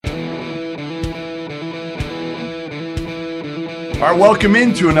All right, welcome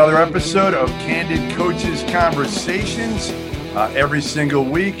into another episode of Candid Coaches Conversations. Every single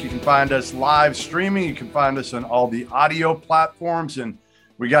week, you can find us live streaming. You can find us on all the audio platforms. And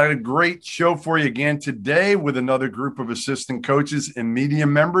we got a great show for you again today with another group of assistant coaches and media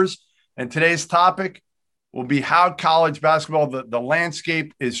members. And today's topic will be how college basketball, the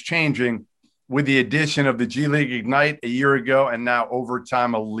landscape is changing with the addition of the G League Ignite a year ago and now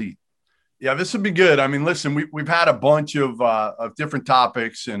Overtime Elite. Yeah, this would be good. I mean, listen, we've had a bunch of different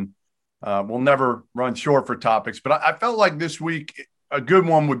topics, and we'll never run short for topics. But I felt like this week a good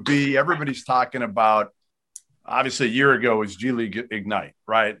one would be everybody's talking about, obviously, a year ago was G League Ignite,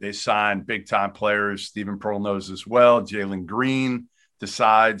 right? They signed big-time players. Stephen Pearl knows as well. Jalen Green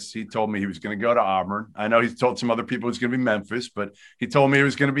decides, he told me he was going to go to Auburn. I know he's told some other people it was going to be Memphis, but he told me it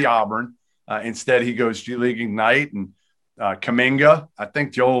was going to be Auburn. Instead, he goes G League Ignite, and Kuminga, I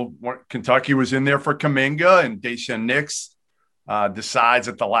think Kentucky was in there for Kuminga, and Daishen Nix decides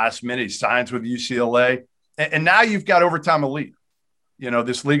at the last minute he signs with UCLA. And now you've got Overtime Elite,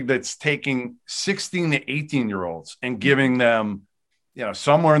 this league that's taking 16 to 18-year-olds and giving them,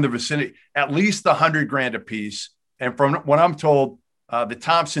 somewhere in the vicinity, at least $100,000 a piece. And from what I'm told, the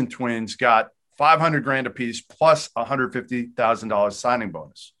Thompson twins got $500,000 a piece plus $150,000 signing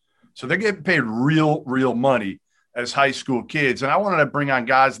bonus. So they're getting paid real money as high school kids. And I wanted to bring on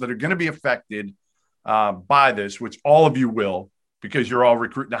guys that are going to be affected by this, which all of you will, because you're all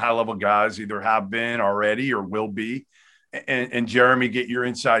recruiting high-level guys, either have been already or will be. And Jeremy, get your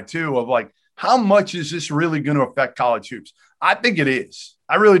insight too of like, how much is this really going to affect college hoops? I think it is.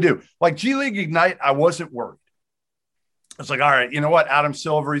 I really do. Like G League Ignite, I wasn't worried. I was like, all right, you know what? Adam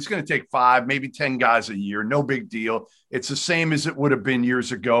Silver, he's going to take 5, maybe 10 guys a year. No big deal. It's the same as it would have been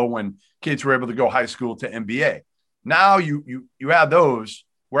years ago when kids were able to go high school to NBA. Now you have those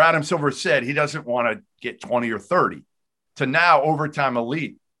where Adam Silver said he doesn't want to get 20 or 30 to now Overtime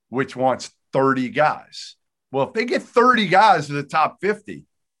Elite, which wants 30 guys. Well, if they get 30 guys to the top 50,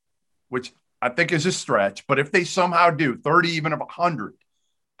 which I think is a stretch, but if they somehow do 30, even of 100,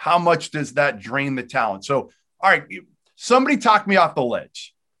 how much does that drain the talent? So, all right, somebody talk me off the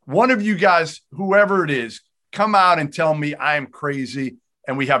ledge. One of you guys, whoever it is, come out and tell me I am crazy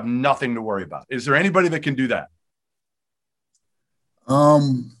and we have nothing to worry about. Is there anybody that can do that?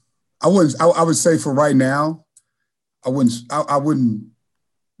 I would say for right now, I wouldn't,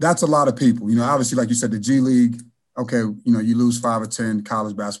 that's a lot of people, obviously, like you said, the G League, okay, you lose 5 or 10,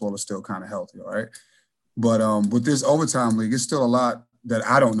 college basketball is still kind of healthy. All right. But, with this Overtime League, it's still a lot that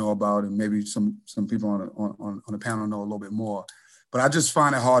I don't know about. And maybe some people on the panel know a little bit more, but I just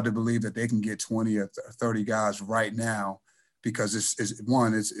find it hard to believe that they can get 20 or 30 guys right now, because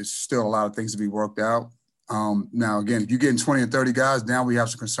it's still a lot of things to be worked out. Now, again, if you're getting 20 and 30 guys, now we have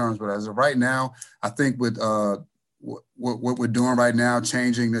some concerns. But as of right now, I think with what we're doing right now,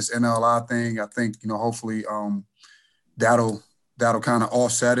 changing this NLI thing, I think, hopefully that'll kind of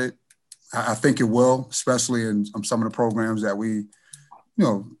offset it. I think it will, especially in some of the programs that we,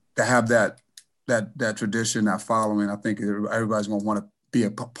 that have that tradition, that following. I think everybody's going to want to be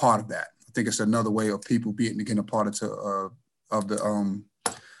a part of that. I think it's another way of people getting a part of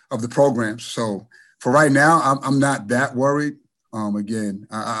the programs. So, for right now, I'm not that worried. Again,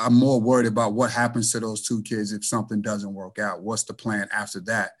 I'm more worried about what happens to those 2 kids if something doesn't work out. What's the plan after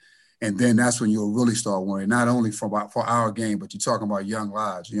that? And then that's when you'll really start worrying, not only for our game, but you're talking about young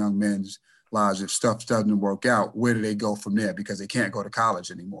lives, young men's lives. If stuff doesn't work out, where do they go from there? Because they can't go to college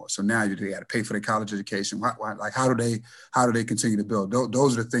anymore. So now they got to pay for their college education. How do they continue to build?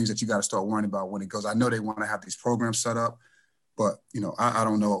 Those are the things that you got to start worrying about when it goes. I know they want to have these programs set up, but, I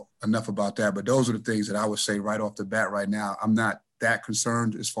don't know enough about that. But those are the things that I would say right off the bat right now. I'm not that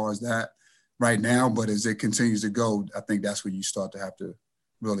concerned as far as that right now. But as it continues to go, I think that's when you start to have to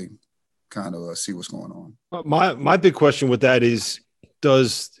really kind of see what's going on. My big question with that is,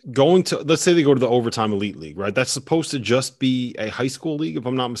 let's say they go to the Overtime Elite League, right? That's supposed to just be a high school league, if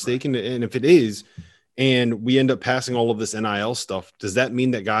I'm not mistaken. And if it is, and we end up passing all of this NIL stuff, does that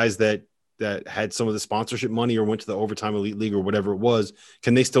mean that guys that had some of the sponsorship money or went to the Overtime Elite League or whatever it was,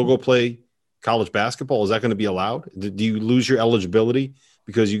 can they still go play college basketball? Is that going to be allowed? Do you lose your eligibility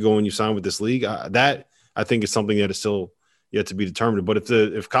because you go and you sign with this league? That I think is something that is still yet to be determined. But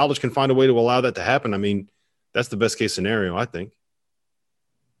if college can find a way to allow that to happen, I mean, that's the best case scenario, I think.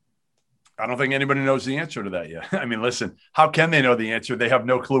 I don't think anybody knows the answer to that yet. I mean, listen, how can they know the answer? They have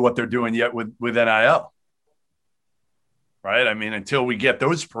no clue what they're doing yet with NIL. Right? I mean, until we get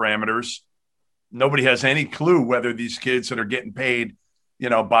those parameters, nobody has any clue whether these kids that are getting paid,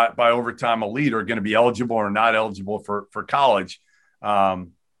 by Overtime Elite are going to be eligible or not eligible for college. Yeah,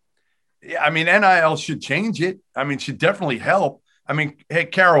 I mean, NIL should change it. I mean, should definitely help. I mean, hey,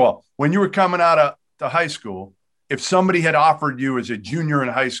 Carol, when you were coming out of the high school, if somebody had offered you as a junior in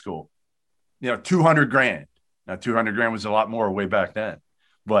high school, 200 grand. Now, 200 grand was a lot more way back then.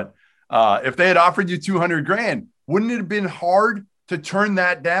 But if they had offered you 200 grand, wouldn't it have been hard to turn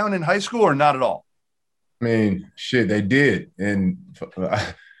that down in high school or not at all? I mean, shit, they did. And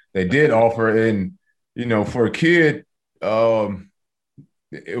they did offer. And, for a kid,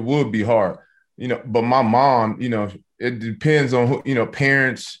 it would be hard, but my mom, it depends on who,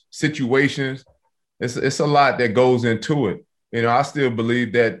 parents, situations. It's a lot that goes into it. I still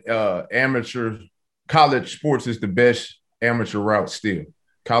believe that amateur college sports is the best amateur route still.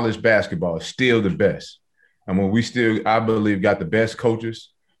 College basketball is still the best. And when we still, I believe, got the best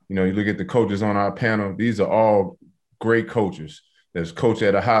coaches. You look at the coaches on our panel, these are all great coaches that's coached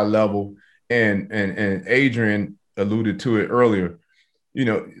at a high level. And Adrian alluded to it earlier.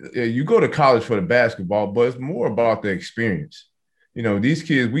 You go to college for the basketball, but it's more about the experience. These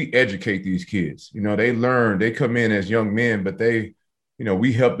kids, we educate these kids. They learn, they come in as young men, but they,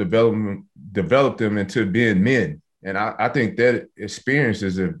 we help develop them into being men. And I think that experience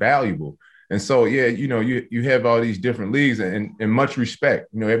is invaluable. And so, yeah, you have all these different leagues and much respect.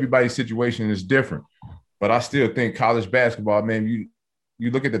 Everybody's situation is different. But I still think college basketball, man,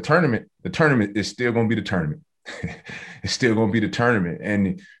 you look at the tournament is still going to be the tournament. It's still going to be the tournament.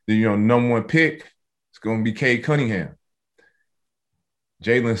 And the number one pick, it's going to be Cade Cunningham,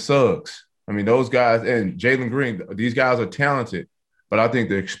 Jalen Suggs. I mean, those guys, and Jalen Green, these guys are talented. But I think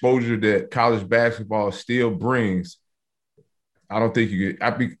the exposure that college basketball still brings, I don't think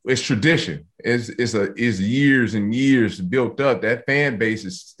it's tradition. It's years and years built up. That fan base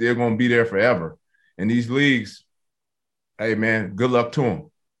is still going to be there forever. And these leagues, hey, man, good luck to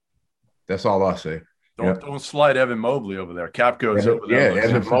them. That's all I say. Don't slide Evan Mobley over there. Capco's over there. Yeah,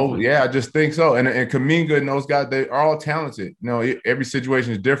 Evan Mobley. Yeah, I just think so. And Kuminga and those guys, they are all talented. Every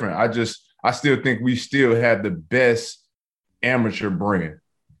situation is different. I still think we still have the best amateur brand.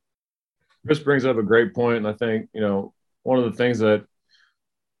 Chris brings up a great point, and I think, one of the things that,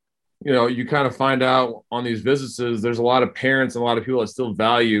 you kind of find out on these visits is there's a lot of parents and a lot of people that still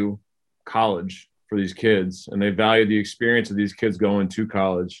value college for these kids, and they value the experience of these kids going to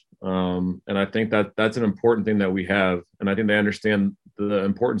college. And I think that that's an important thing that we have. And I think they understand the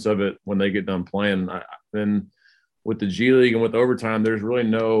importance of it when they get done playing. And with the G League and with overtime, there's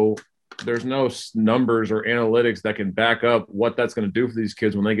no numbers or analytics that can back up what that's going to do for these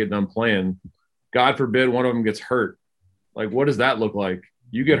kids when they get done playing. God forbid one of them gets hurt. Like, what does that look like?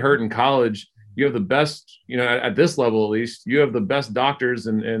 You get hurt in college, you have the best, at this level, at least, you have the best doctors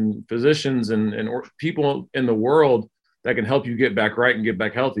and physicians and people in the world that can help you get back right and get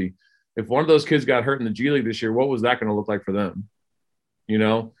back healthy. If one of those kids got hurt in the G League this year, what was that going to look like for them?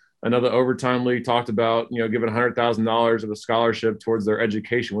 Another overtime league talked about, giving $100,000 of a scholarship towards their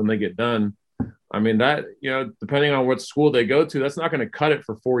education when they get done. I mean, that, depending on what school they go to, that's not going to cut it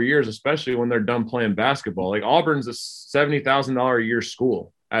for 4 years, especially when they're done playing basketball. Like, Auburn's a $70,000 a year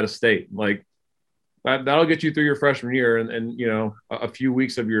school out of state. Like, that'll get you through your freshman year and a few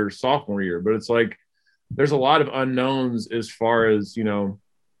weeks of your sophomore year. But it's like, there's a lot of unknowns as far as,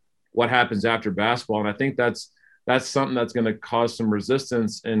 what happens after basketball. And I think that's something that's going to cause some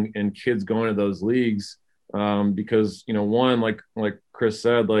resistance in kids going to those leagues. Because, one, like Chris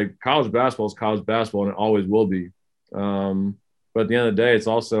said, like, college basketball is college basketball and it always will be. But at the end of the day, it's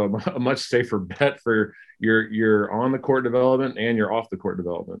also a much safer bet for your on the court development and your off the court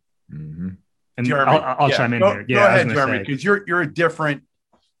development. Mm-hmm. And Jeremy, I'll chime in here. Yeah, go ahead, Jeremy, because you're a different,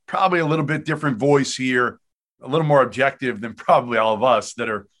 probably a little bit different voice here, a little more objective than probably all of us that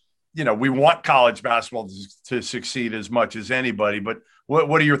are, we want college basketball to succeed as much as anybody. But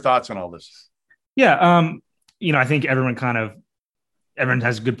what are your thoughts on all this? Yeah. I think everyone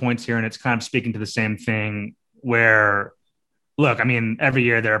has good points here, and it's kind of speaking to the same thing where, look, I mean, every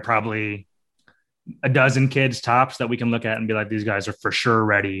year there are probably a dozen kids tops that we can look at and be like, these guys are for sure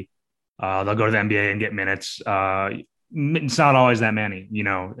ready. They'll go to the NBA and get minutes. It's not always that many,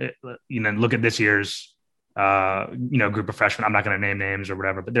 look at this year's, group of freshmen. I'm not going to name names or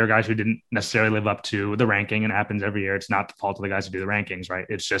whatever, but there are guys who didn't necessarily live up to the ranking, and it happens every year. It's not the fault of the guys who do the rankings, right?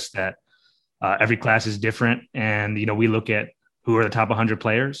 It's just that every class is different. And, we look at who are the top 100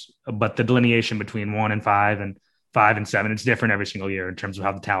 players, but the delineation between 1 and 5 and 5 and 7, it's different every single year in terms of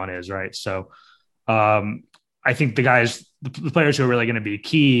how the talent is, right? So I think the players who are really going to be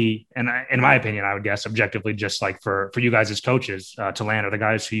key, and in my opinion, I would guess objectively, just like for you guys as coaches to land, are the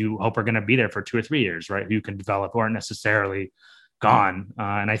guys who you hope are going to be there for 2 or 3 years, right? Who you can develop, who aren't necessarily gone.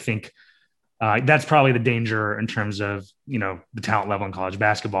 And I think that's probably the danger in terms of, the talent level in college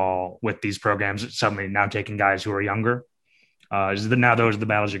basketball with these programs suddenly now taking guys who are younger. Now those are the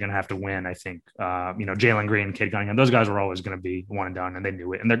battles you're going to have to win. I think, Jalen Green, Cade Cunningham, those guys were always going to be one and done, and they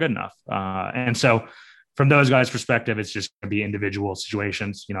knew it, and they're good enough. And so from those guys' perspective, it's just going to be individual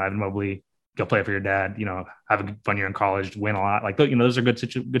situations. Evan Mobley, go play for your dad, have a fun year in college, win a lot. Like, those are good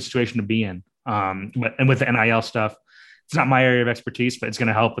situation to be in. And with the NIL stuff, it's not my area of expertise, but it's going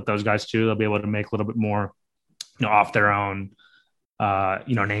to help with those guys too. They'll be able to make a little bit more, off their own,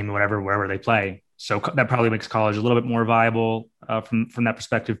 name, whatever, wherever they play. So that probably makes college a little bit more viable from that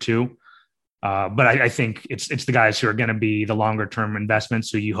perspective too. But I think it's the guys who are going to be the longer term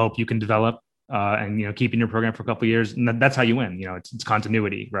investments who you hope you can develop and keep in your program for a couple of years, and that's how you win. It's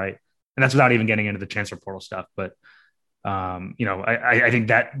continuity, right? And that's without even getting into the transfer portal stuff. But I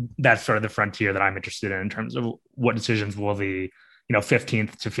think that's sort of the frontier that I'm interested in terms of what decisions will the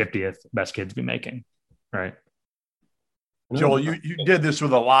 15th to 50th best kids be making, right? Joel, you did this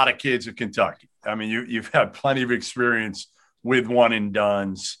with a lot of kids at Kentucky. I mean, you've had plenty of experience with one and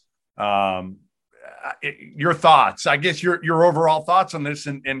dones. Your thoughts, I guess, your overall thoughts on this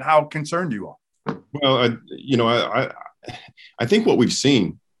and how concerned you are. Well, I think what we've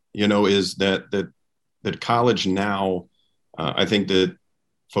seen, is that college now, I think that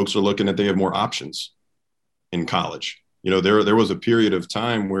folks are looking at they have more options in college. There was a period of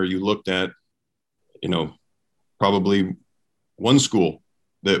time where you looked at, probably one school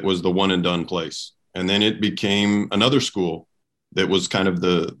that was the one and done place. And then it became another school that was kind of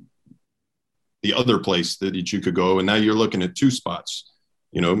the other place that you could go. And now you're looking at two spots,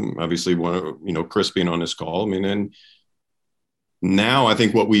 obviously one, Chris being on this call. I mean, and now I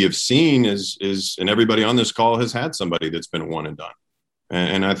think what we have seen is, and everybody on this call has had somebody that's been a one and done.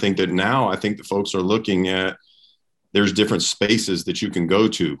 And I think that now the folks are looking at, there's different spaces that you can go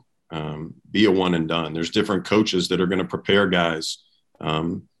to, be a one and done. There's different coaches that are going to prepare guys.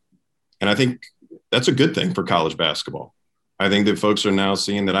 And I think that's a good thing for college basketball. I think that folks are now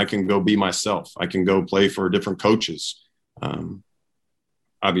seeing that I can go be myself. I can go play for different coaches.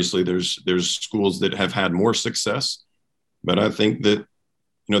 Obviously there's schools that have had more success, but I think that,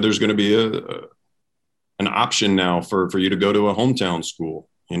 there's going to be an option now for you to go to a hometown school,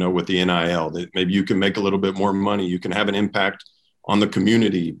 with the NIL, that maybe you can make a little bit more money. You can have an impact on the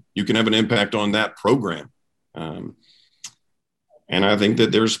community. You can have an impact on that program. And I think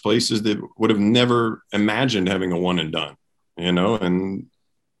that there's places that would have never imagined having a one and done, and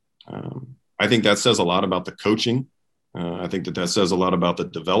I think that says a lot about the coaching. I think that says a lot about the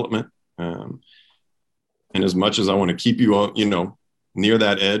development. And as much as I want to keep you, near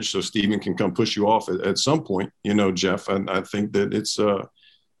that edge so Stephen can come push you off at some point, Jeff, I think that it's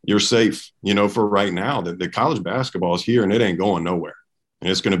you're safe, for right now. That the college basketball is here and it ain't going nowhere. And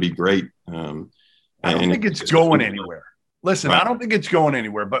it's going to be great. I don't think it's going anywhere. Listen, right. I don't think it's going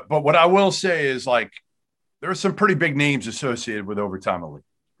anywhere. But what I will say is, like, there are some pretty big names associated with Overtime Elite,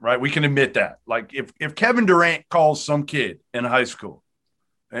 right? We can admit that. Like, if Kevin Durant calls some kid in high school,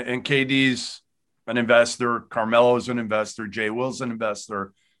 and KD's an investor, Carmelo's an investor, Jay Will's an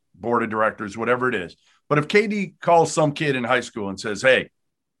investor, board of directors, whatever it is. But if KD calls some kid in high school and says, hey,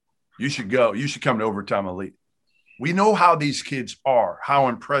 you should come to Overtime Elite, we know how these kids are, how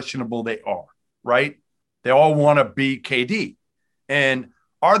impressionable they are, right? They all want to be KD. And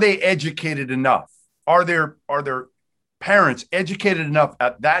are they educated enough? Are their parents educated enough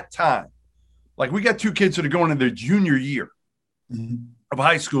at that time? Like, we got two kids that are going into their junior year of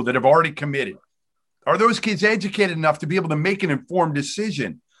high school that have already committed. Are those kids educated enough to be able to make an informed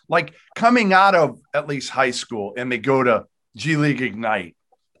decision? Like, coming out of at least high school and they go to G League Ignite,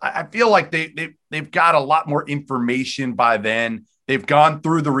 I feel like they've got a lot more information by then. They've gone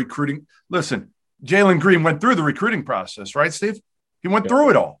through the recruiting. Listen, Jalen Green went through the recruiting process, right, Steve? He went through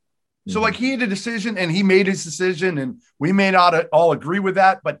it all. So, like, he had a decision and he made his decision, and we may not all agree with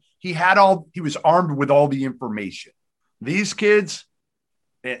that, but he was armed with all the information. These kids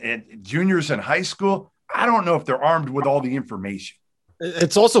and juniors in high school, I don't know if they're armed with all the information.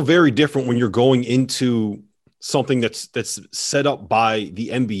 It's also very different when you're going into something that's set up by the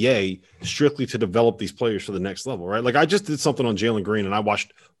NBA strictly to develop these players for the next level, right? Like, I just did something on Jalen Green and I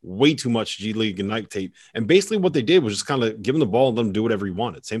watched way too much G League Ignite tape. And basically what they did was just kind of give him the ball and let him do whatever he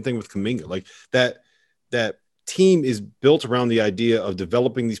wanted. Same thing with Kuminga. Like, that team is built around the idea of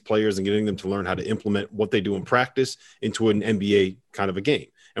developing these players and getting them to learn how to implement what they do in practice into an NBA kind of a game.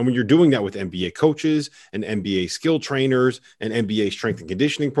 And when you're doing that with NBA coaches and NBA skill trainers and NBA strength and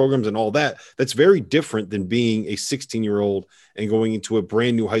conditioning programs and all that, that's very different than being a 16-year-old and going into a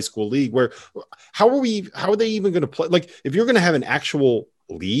brand new high school league where how are they even going to play? Like, if you're going to have an actual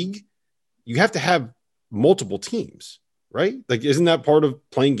league, you have to have multiple teams. right? Like, isn't that part of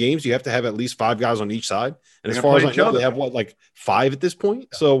playing games? You have to have at least 5 guys on each side. And They're as far as gonna I play each know, they other. have like 5 at this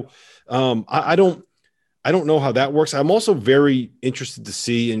point. So I don't know how that works. I'm also very interested to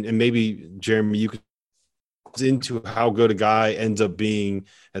see, and maybe Jeremy, you could into how good a guy ends up being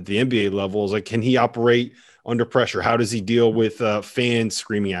at the NBA levels. Like, can he operate under pressure? How does he deal with fans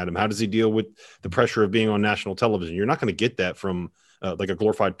screaming at him? How does he deal with the pressure of being on national television? You're not going to get that from like a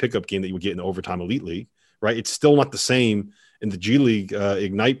glorified pickup game that you would get in the overtime elite league, right? It's still not the same in the G League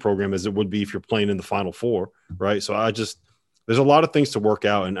Ignite program as it would be if you're playing in the Final Four, right? So there's a lot of things to work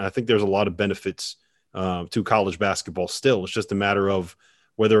out, and I think there's a lot of benefits to college basketball still. It's just a matter of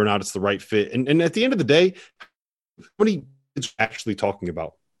whether or not it's the right fit. And at the end of the day, how many kids are actually talking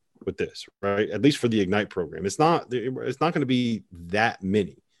about with this, right? At least for the Ignite program, it's not going to be that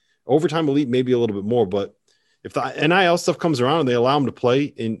many. Overtime elite maybe a little bit more, but if the NIL stuff comes around and they allow them to play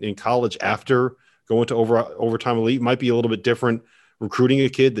in college after going to overtime elite, it might be a little bit different recruiting a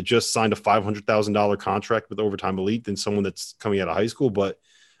kid that just signed a $500,000 contract with overtime elite than someone that's coming out of high school. But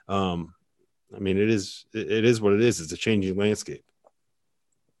I mean, it is what it is. It's a changing landscape.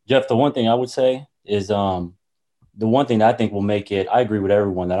 Jeff, the one thing I would say is the one thing that I think will make it, I agree with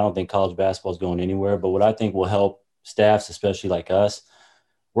everyone that I don't think college basketball is going anywhere, but what I think will help staffs, especially like us,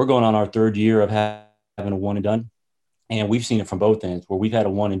 we're going on our 3rd year of having a one and done. And we've seen it from both ends where we've had a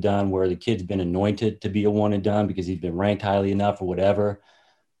one and done where the kid's been anointed to be a one and done because he's been ranked highly enough or whatever,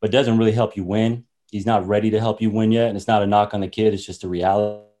 but it doesn't really help you win. He's not ready to help you win yet. And it's not a knock on the kid. It's just the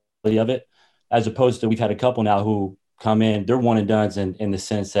reality of it. As opposed to we've had a couple now who come in, they're one and dones in the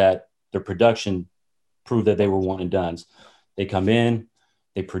sense that their production proved that they were one and dones. They come in,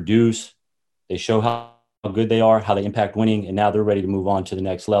 they produce, they show how good they are, how they impact winning, and now they're ready to move on to the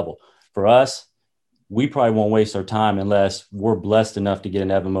next level. For us, we probably won't waste our time unless we're blessed enough to get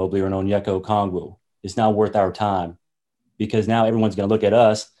an Evan Mobley or an Onyeka Okongwu. It's not worth our time because now everyone's going to look at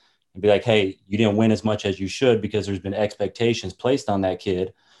us and be like, hey, you didn't win as much as you should because there's been expectations placed on that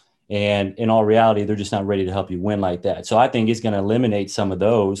kid. And in all reality, they're just not ready to help you win like that. So I think it's going to eliminate some of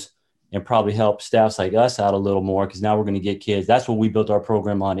those and probably help staffs like us out a little more because now we're going to get kids. That's what we built our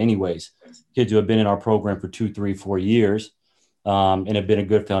program on anyways. Kids who have been in our program for 2, 3, 4 years and have been a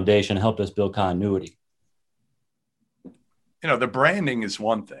good foundation, helped us build continuity. You know, the branding is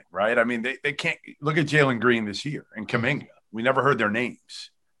one thing, right? I mean, they can't look at Jalen Green this year and Kuminga. We never heard their names.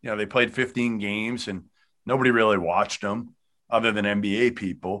 You know, they played 15 games and nobody really watched them other than NBA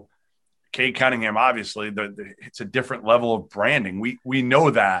people. Cade Cunningham, obviously, it's a different level of branding. We know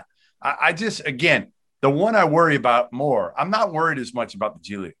that. I just, again, the one I worry about more, I'm not worried as much about the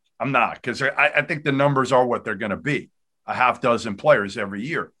G League. I'm not, because I think the numbers are what they're going to be, a half dozen players every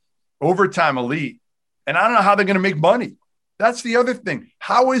year. Overtime elite, and I don't know how they're going to make money. That's the other thing.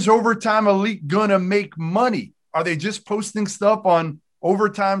 How is overtime elite going to make money? Are they just posting stuff on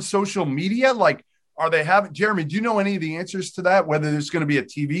overtime social media? Like, are they having, Jeremy, do you know any of the answers to that? Whether there's going to be a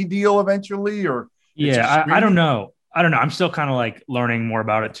TV deal eventually or? Yeah, I don't know. I'm still kind of like learning more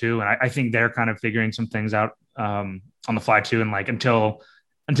about it too. And I think they're kind of figuring some things out on the fly too. And like, until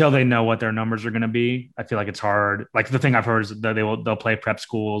they know what their numbers are going to be, I feel like it's hard. Like the thing I've heard is that they'll play prep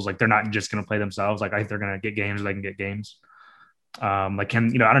schools. Like they're not just going to play themselves. Like I think they're going to get games. They can get games. I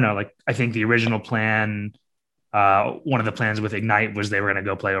don't know. Like I think the original plan, one of the plans with Ignite was they were going to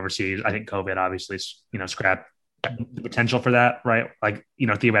go play overseas. I think COVID obviously, scrapped the potential for that, right? Like,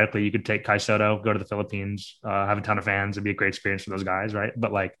 theoretically you could take Kai Soto, go to the Philippines, have a ton of fans. It'd be a great experience for those guys. Right.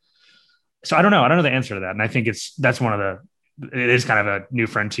 But like, so I don't know the answer to that. And I think it is kind of a new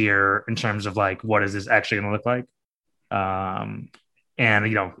frontier in terms of like, what is this actually going to look like? And,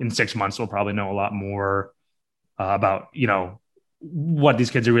 in 6 months, we'll probably know a lot more about, what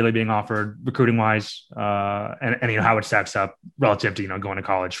these kids are really being offered recruiting wise, and how it stacks up relative to, going to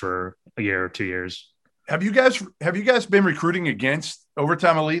college for a year or 2 years. Have you guys been recruiting against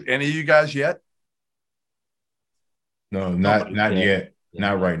Overtime Elite? Any of you guys yet? No, not yet.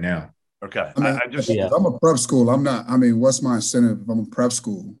 Not right now. Okay. I mean, if I'm a prep school, I'm not. I mean, what's my incentive if I'm a prep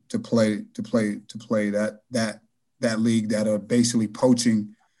school to play that league that are basically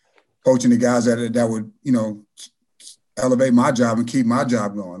poaching the guys that would elevate my job and keep my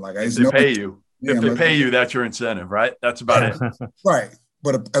job going. Like if they pay you, that's your incentive, right? That's about it. Right.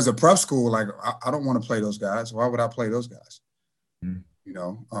 But as a prep school, like I don't want to play those guys. Why would I play those guys?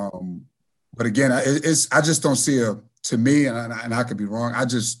 But again, I just don't see to me, and I could be wrong.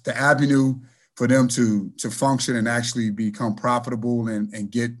 The avenue for them to function and actually become profitable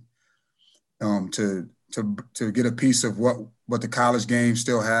and get to get a piece of what the college game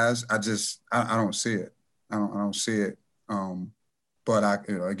still has. I don't see it. I don't see it. But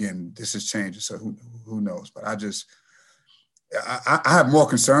again, this is changing, so who knows? But I have more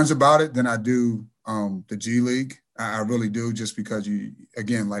concerns about it than I do the G League. I really do, just because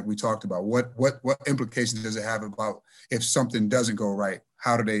again, like we talked about, what implications does it have about if something doesn't go right?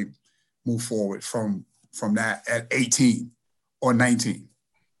 How do they move forward from that at 18 or 19?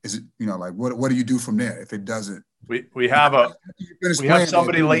 Is it, like, what do you do from there if it doesn't? We have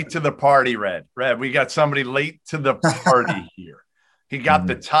somebody late to the party, Red. We got somebody late to the party here. He got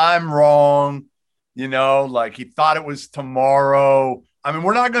the time wrong, like he thought it was tomorrow. I mean,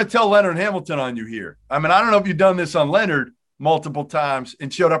 we're not going to tell Leonard Hamilton on you here. I mean, I don't know if you've done this on Leonard multiple times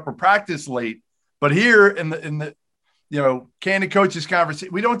and showed up for practice late, but here in the Candid Coaches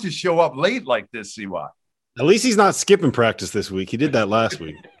Conversation, we don't just show up late like this, CY. At least he's not skipping practice this week. He did that last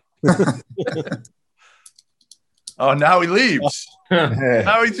week. Oh, now he leaves.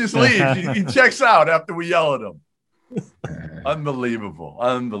 Now he just leaves. He checks out after we yell at him. Unbelievable.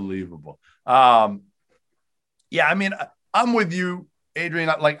 Yeah, I mean, I'm with you, Adrian.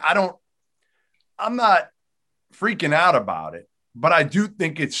 I'm not freaking out about it, but I do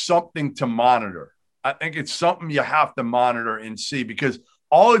think it's something to monitor. I think it's something you have to monitor and see, because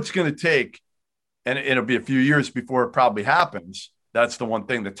all it's going to take, and it'll be a few years before it probably happens. That's the one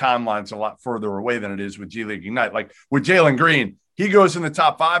thing. The timeline's a lot further away than it is with G League Ignite. Like with Jalen Green, he goes in the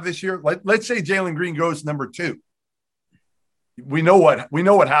top 5 this year. Let's say Jalen Green goes number 2. We know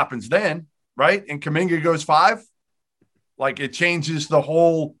what happens then, right? And Kuminga goes 5. Like, it changes the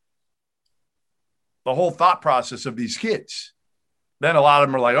whole thought process of these kids. Then a lot of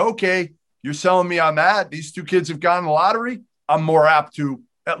them are like, okay, you're selling me on that. These 2 kids have gotten the lottery. I'm more apt to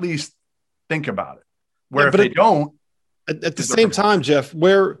at least think about it. Where if they don't. At the same time, Jeff,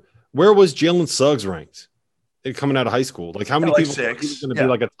 where was Jalen Suggs ranked coming out of high school? Like, how many people thought he was going to be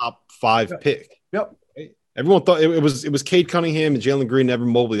like a top 5 pick? Yep. Everyone thought it was Cade Cunningham and Jalen Green and Evan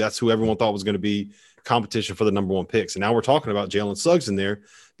Mobley. That's who everyone thought was going to be competition for the number 1 picks. And now we're talking about Jalen Suggs in there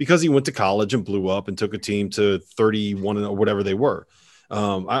because he went to college and blew up and took a team to 31 or whatever they were.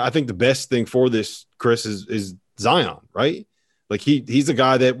 I think the best thing for this, Chris, is Zion, right? Like he's a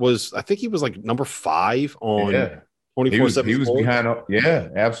guy that I think he was like number 5 on 24/7. He was behind. Yeah,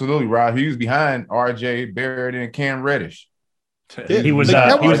 absolutely, Rob. He was behind RJ Barrett and Cam Reddish. Yeah. He was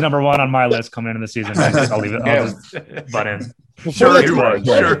number 1 on my list coming into the season. I'll leave it. I'll just butt in. Sure, he was.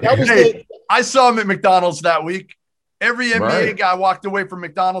 Sure. Hey, I saw him at McDonald's that week. Every NBA guy walked away from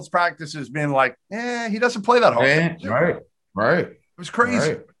McDonald's practices being like, he doesn't play that hard. Right. It was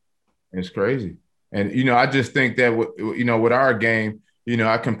crazy. Right. It's crazy. And, I just think that, with our game,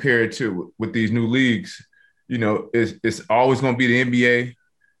 I compare it to with these new leagues, it's always going to be the NBA,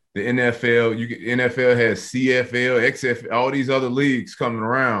 the NFL. NFL has CFL, XFL, all these other leagues coming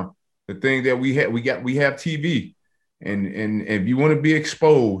around. The thing that we have TV. And if you want to be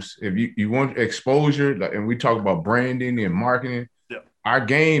exposed, if you want exposure, and we talk about branding and marketing, our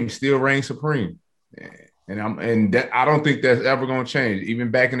game still reigns supreme. And I don't think that's ever going to change. Even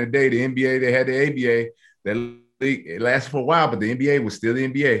back in the day, the NBA, they had the ABA. That league, it lasted for a while, but the NBA was still the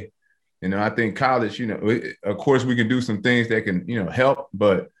NBA. I think college, of course we can do some things that can, help,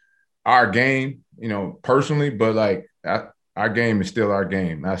 but our game, personally, but like our game is still our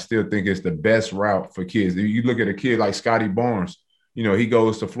game. I still think it's the best route for kids. If you look at a kid like Scotty Barnes, he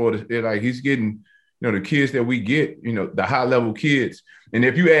goes to Florida, like he's getting, the kids that we get, the high level kids. And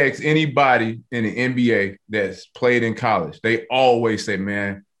if you ask anybody in the NBA that's played in college, they always say,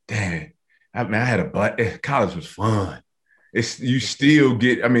 man, Dad, I had a college was fun. You still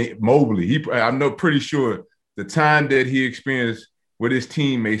get, Mobley, I'm pretty sure the time that he experienced with his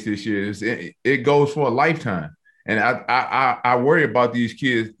teammates this year, it goes for a lifetime. And I worry about these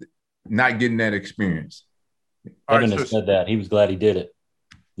kids not getting that experience. Evan has said that. He was glad he did it.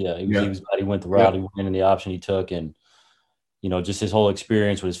 Yeah, he was glad he went the route he went and the option he took, and just his whole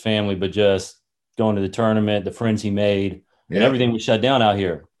experience with his family, but just going to the tournament, the friends he made, and everything was shut down out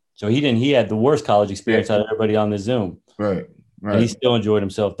here. So he had the worst college experience out of everybody on the Zoom. Right. And he still enjoyed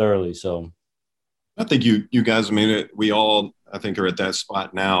himself thoroughly. So I think you guys made it. We all, I think, are at that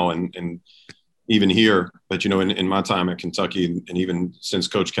spot now, and even here. But in my time at Kentucky, and even since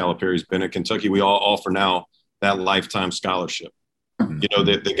Coach Calipari's been at Kentucky, we all offer now that lifetime scholarship.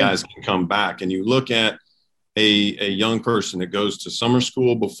 That the guys can come back, and you look at a young person that goes to summer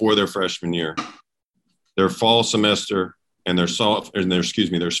school before their freshman year, their fall semester, and their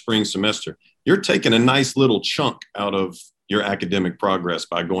spring semester. You're taking a nice little chunk out of your academic progress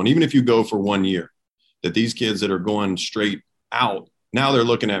by going, even if you go for 1 year, that these kids that are going straight out, now they're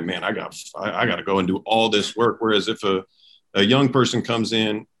looking at, man, I got to go and do all this work. Whereas if a young person comes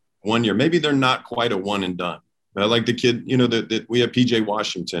in 1 year, maybe they're not quite a one and done. But I like the kid, that we have PJ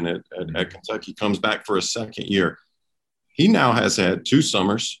Washington at Kentucky, comes back for a second year. He now has had 2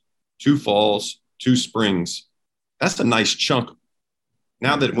 summers, 2 falls, 2 springs. That's a nice chunk.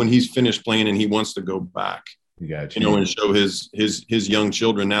 Now that when he's finished playing and he wants to go back, and show his young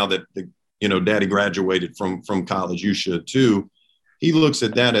children now that daddy graduated from college, you should too. He looks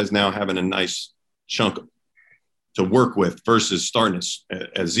at that as now having a nice chunk to work with versus starting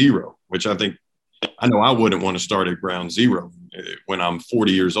at 0, which I know I wouldn't want to start at ground 0 when I'm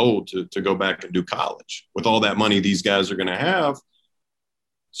 40 years old to go back and do college with all that money these guys are going to have.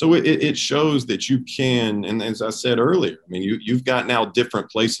 So it shows that you can, and as I said earlier, I mean, you've got now different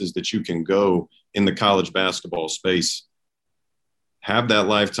places that you can go in the college basketball space. Have that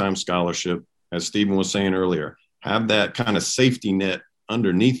lifetime scholarship, as Stephen was saying earlier, have that kind of safety net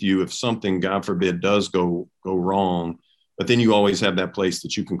underneath you if something, God forbid, does go wrong. But then you always have that place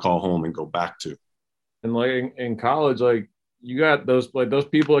that you can call home and go back to. And like in college, like you got those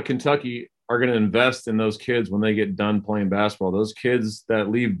people at Kentucky are going to invest in those kids when they get done playing basketball. Those kids that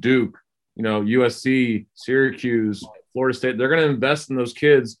leave Duke, USC, Syracuse, Florida State, they're going to invest in those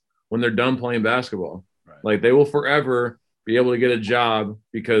kids when they're done playing basketball. Right. Like they will forever be able to get a job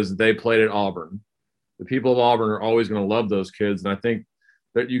because they played at Auburn. The people of Auburn are always going to love those kids. And I think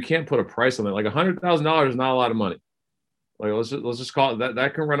that you can't put a price on it. Like $100,000 is not a lot of money. Like let's just call it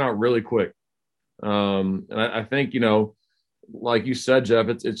that can run out really quick. And I think, like you said, Jeff,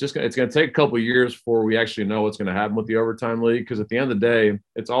 it's going to take a couple of years before we actually know what's going to happen with the overtime league. Because at the end of the day,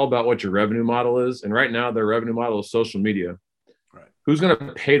 it's all about what your revenue model is. And right now their revenue model is social media. Right. Who's going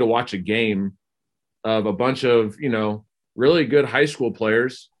to pay to watch a game of a bunch of, really good high school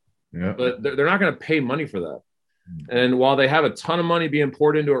players? Yeah. But they're not going to pay money for that. And while they have a ton of money being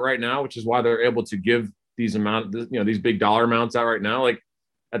poured into it right now, which is why they're able to give these big dollar amounts out right now, like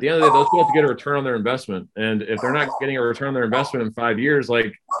at the end of the day, those people have to get a return on their investment. And if they're not getting a return on their investment in 5 years,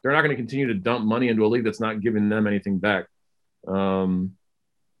 like they're not going to continue to dump money into a league that's not giving them anything back. So,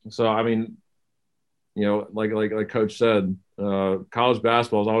 I mean, like Coach said, college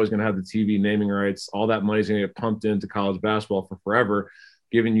basketball is always going to have the TV naming rights. All that money is going to get pumped into college basketball for forever,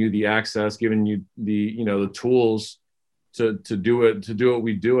 giving you the access, giving you the tools to do what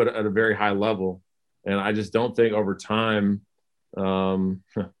we do at a very high level. And I just don't think over time,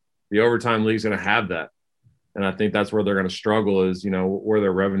 the overtime league is going to have that. And I think that's where they're going to struggle is, where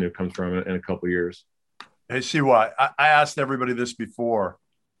their revenue comes from in a couple of years. Hey, see what I asked everybody this before.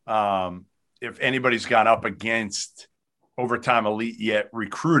 If anybody's gone up against overtime elite yet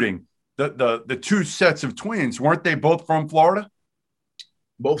recruiting, the 2 sets of twins, weren't they both from Florida?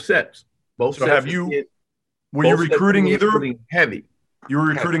 Both sets. So have you? Were you recruiting either? Heavy. You were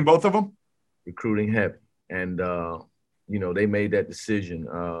recruiting both of them. Recruiting heavy, and they made that decision.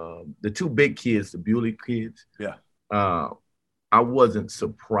 The 2 big kids, the Bewley kids. Yeah. I wasn't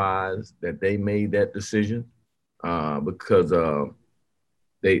surprised that they made that decision because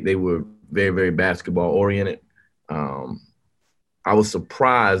they were very, very basketball oriented. I was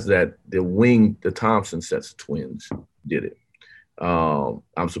surprised that the Thompson sets of twins did it.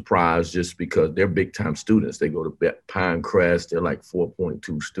 I'm surprised just because they're big time students. They go to Pinecrest. They're like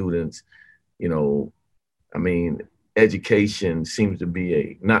 4.2 students. I mean, education seems to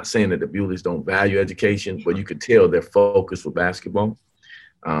be not saying that the Bewleys don't value education, but you could tell their focus for basketball.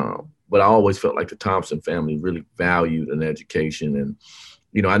 But I always felt like the Thompson family really valued an education. And,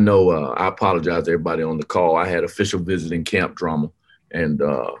 I know I apologize to everybody on the call. I had official visiting camp drama. And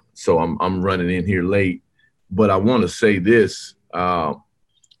so I'm running in here late. But I want to say this.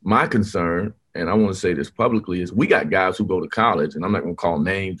 My concern, and I want to say this publicly, is we got guys who go to college, and I'm not going to call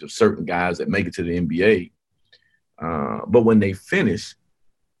names of certain guys that make it to the NBA. But when they finish,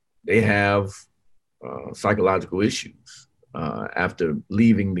 they have psychological issues after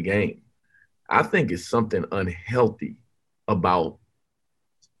leaving the game. I think it's something unhealthy about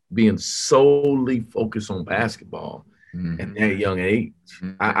being solely focused on basketball at that young age.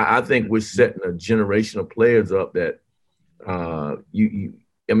 I think we're setting a generation of players up that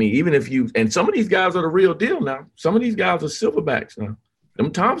even if and some of these guys are the real deal now. Some of these guys are silverbacks now.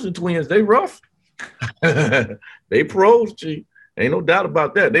 Them Thompson twins, they rough. They pros, G. Ain't no doubt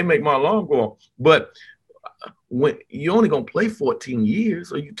about that. They make my alarm go on. But when you only gonna play 14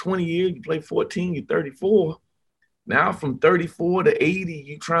 years, or you 20 years, you play 14, you're 34. Now from 34 to 80,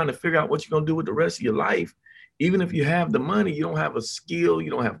 you're trying to figure out what you're gonna do with the rest of your life. Even if you have the money, you don't have a skill,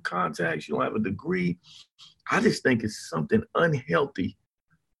 you don't have contacts, you don't have a degree. I just think it's something unhealthy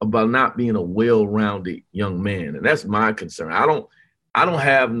about not being a well-rounded young man. And that's my concern.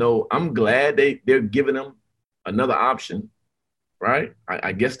 I'm glad they're giving them another option, right?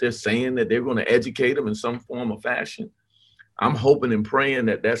 I guess they're saying that they're going to educate them in some form or fashion. I'm hoping and praying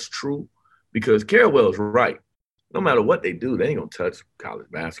that that's true because Carrawell's right. no matter what they do, they ain't gonna touch college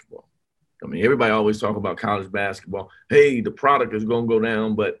basketball. I mean, everybody always talk about college basketball. Hey, the product is gonna go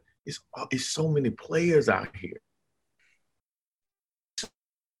down, but it's so many players out here.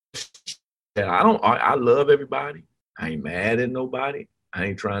 Yeah, I love everybody. I ain't mad at nobody. I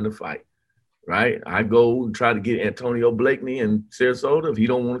ain't trying to fight, right? I go and try to get Antonio Blakeney in Sarasota. If he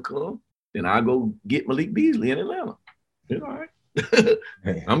don't want to come, then I go get Malik Beasley in Atlanta. You all right?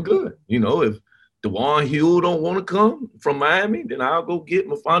 I'm good. You know, if DeJuan Hill don't want to come from Miami, then I'll go get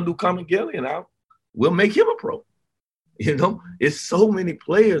Mfiondu Kabengele and we'll make him a pro. You know, it's so many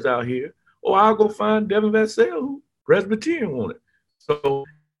players out here. Or I'll go find Devin Vassell, who Presbyterian wanted. So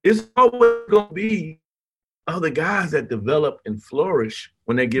it's always going to be other guys that develop and flourish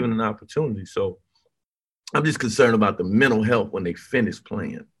when they're given an opportunity. So I'm just concerned about the mental health when they finish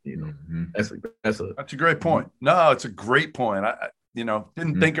playing. You know, that's a great point. No, it's a great point. I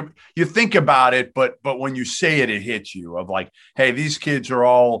didn't think of, you think about it, but when you say it, it hits you of like, hey, these kids are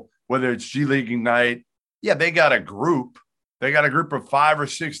all, whether it's G League Ignite, yeah, they got a group of 5 or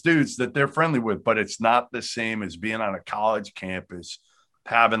 6 dudes that they're friendly with, but it's not the same as being on a college campus,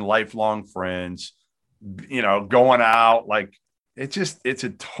 having lifelong friends, you know, going out. Like it's a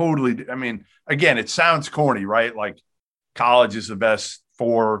totally, I mean, again, it sounds corny, right? Like college is the best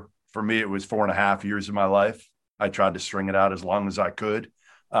for me, it was 4.5 years of my life. I tried to string it out as long as I could.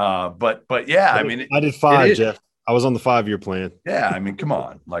 But yeah, I mean, I did 5, Jeff. I was on the 5-year plan. Yeah. I mean, come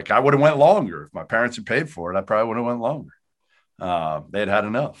on. Like I would have went longer. If my parents had paid for it, I probably would have went longer. They'd had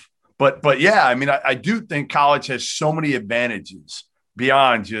enough. But yeah, I mean, I do think college has so many advantages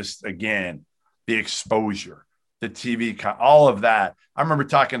beyond just, again, the exposure, the TV, all of that. I remember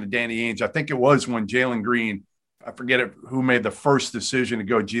talking to Danny Ainge. I think it was when Jalen Green, I forget who made the first decision to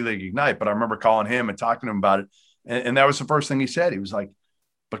go G League Ignite, but I remember calling him and talking to him about it. And that was the first thing he said. He was like,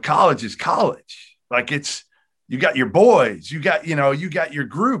 but college is college. Like you got your boys, you got your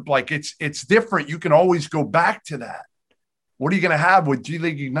group. Like it's different. You can always go back to that. What are you going to have with G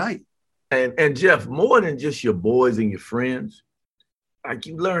League Ignite? And Jeff, more than just your boys and your friends, like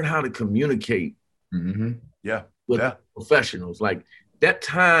you learn how to communicate with professionals. Like that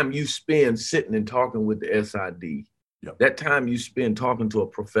time you spend sitting and talking with the SID, that time you spend talking to a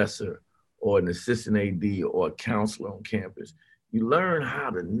professor or an assistant AD or a counselor on campus, you learn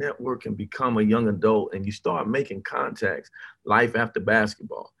how to network and become a young adult, and you start making contacts life after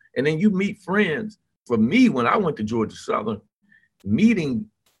basketball. And then you meet friends. For me, when I went to Georgia Southern, meeting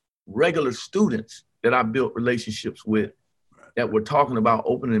regular students that I built relationships with that were talking about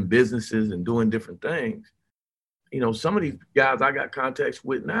opening businesses and doing different things. You know, some of these guys I got contacts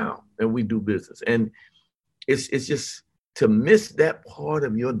with now and we do business. And it's just to miss that part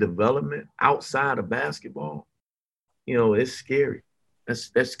of your development outside of basketball, you know, it's scary.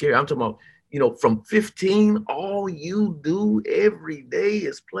 That's scary. I'm talking about, you know, from 15, all you do every day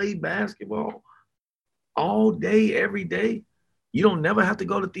is play basketball all day, every day. You don't never have to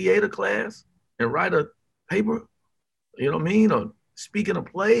go to theater class and write a paper, you know what I mean? Or speak in a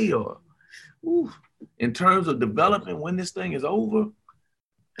play or in terms of development when this thing is over.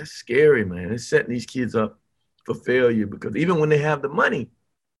 That's scary, man. It's setting these kids up for failure because even when they have the money,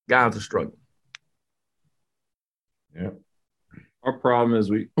 guys are struggling. Yeah. Our problem is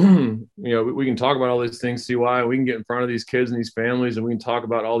we can talk about all these things, CY, we can get in front of these kids and these families and we can talk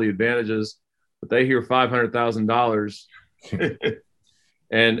about all the advantages, but they hear $500,000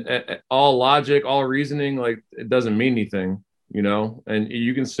 and all logic, all reasoning, like it doesn't mean anything, you know, and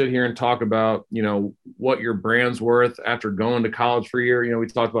you can sit here and talk about, you know, what your brand's worth after going to college for a year. You know, we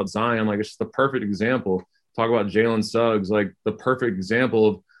talked about Zion, like it's just the perfect example. Talk about Jalen Suggs, like the perfect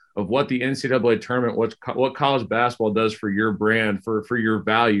example of what the NCAA tournament, what college basketball does for your brand, for your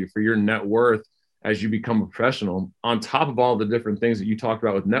value, for your net worth as you become a professional, on top of all the different things that you talked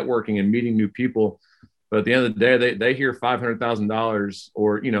about with networking and meeting new people. But at the end of the day, they hear $500,000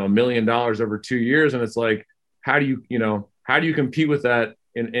 or, you know, $1 million over 2 years. And it's like, how do you compete with that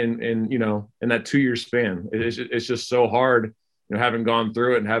in that 2-year span? It's just so hard, you know, having gone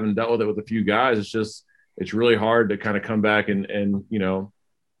through it and having dealt with it with a few guys, it's really hard to kind of come back and, you know,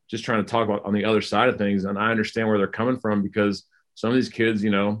 just trying to talk about on the other side of things. And I understand where they're coming from because some of these kids, you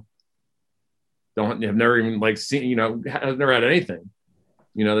know, have never even like seen, you know, have never had anything,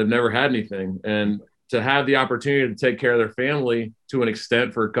 you know, they've never had anything. And to have the opportunity to take care of their family to an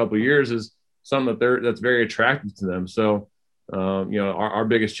extent for a couple of years is something that's very attractive to them. So, you know, our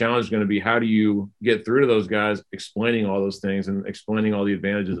biggest challenge is going to be how do you get through to those guys, explaining all those things and explaining all the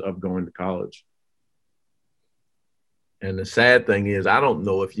advantages of going to college. And the sad thing is, I don't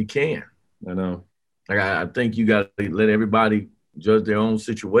know if you can. I know. Like I think you got to let everybody judge their own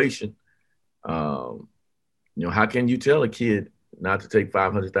situation. You know, how can you tell a kid not to take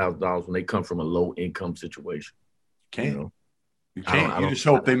 $500,000 when they come from a low income situation? Can't. You can't. You just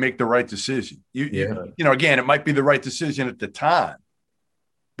hope they make the right decision. You know, again, it might be the right decision at the time,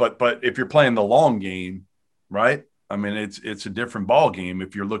 but if you're playing the long game, right? I mean, it's a different ball game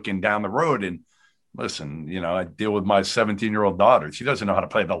if you're looking down the road. And listen, you know, I deal with my 17-year-old daughter. She doesn't know how to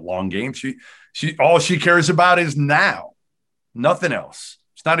play the long game. She all she cares about is now, nothing else.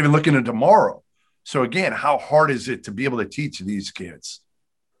 It's not even looking at tomorrow. So again, how hard is it to be able to teach these kids?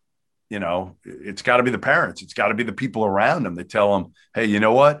 You know, it's got to be the parents. It's got to be the people around them that tell them, hey, you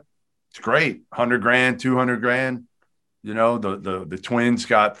know what? It's great. 100 grand, 200 grand. You know, the twins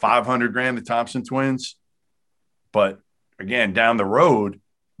got 500 grand, the Thompson twins. But again, down the road,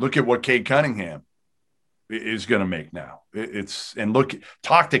 look at what Cade Cunningham is going to make now.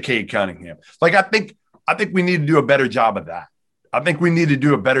 Talk to Cade Cunningham. Like, I think we need to do a better job of that. I think we need to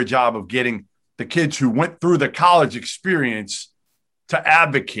do a better job of getting the kids who went through the college experience to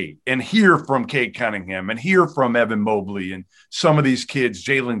advocate and hear from Cade Cunningham and hear from Evan Mobley and some of these kids,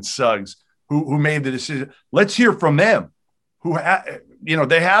 Jalen Suggs, who made the decision. Let's hear from them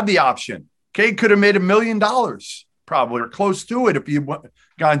they have the option. Cade could have made $1 million probably, or close to it, if he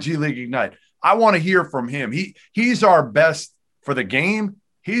gone G League Ignite. I want to hear from him. He's our best for the game.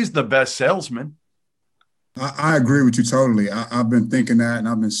 He's the best salesman. I agree with you totally. I've been thinking that, and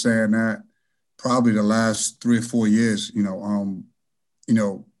I've been saying that probably the last 3 or 4 years.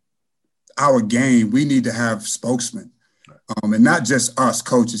 Our game, we need to have spokesmen, and not just us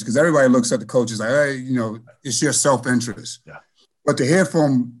coaches, because everybody looks at the coaches like, hey, it's your self-interest. Yeah. But to hear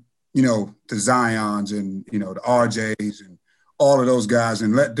from, the Zions and, the RJs and all of those guys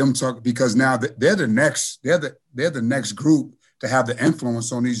and let them talk, because now they're the next group to have the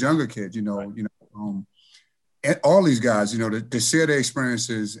influence on these younger kids, and all these guys, to share their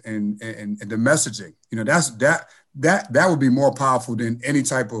experiences and the messaging, that would be more powerful than any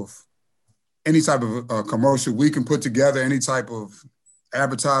type of commercial we can put together, any type of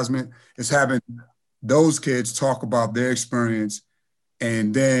advertisement. Is having those kids talk about their experience,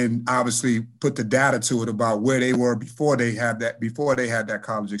 and then obviously put the data to it about where they were before they had that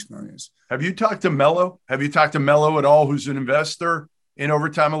college experience. Have you talked to Mello? Have you talked to Mello at all, who's an investor in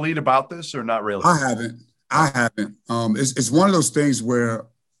Overtime Elite, about this, or not really? I haven't. It's one of those things where,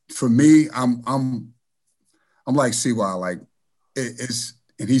 for me, I'm like CY, like it's,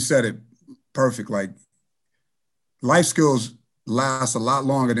 and he said it perfect. Like, life skills last a lot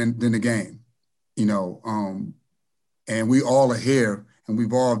longer than the game, and we all are here, and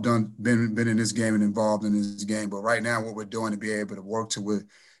we've all been in this game and involved in this game. But right now, what we're doing to be able to work with,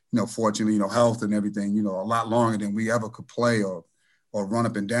 fortunately, health and everything, a lot longer than we ever could play or run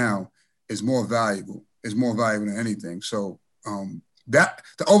up and down, is more valuable. Is more valuable than anything. So that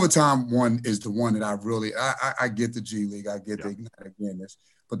the overtime one is the one that I get the G League, I get the Ignite again.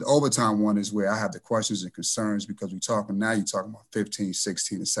 But the overtime one is where I have the questions and concerns, because you're talking about 15,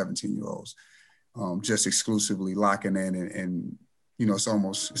 16, and 17-year-olds just exclusively locking in, and it's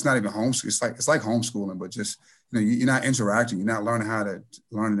not even homeschool. It's like homeschooling, but just you're not interacting, you're not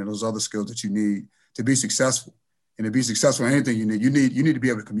learning those other skills that you need to be successful. And to be successful in anything, you need to be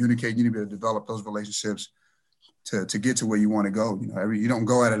able to communicate. You need to be able to develop those relationships to get to where you want to go. You don't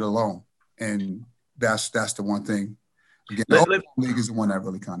go at it alone, and that's the one thing. Again, the league is the one that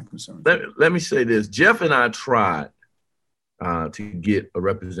really kind of concerns me. Let me say this: Jeff and I tried to get a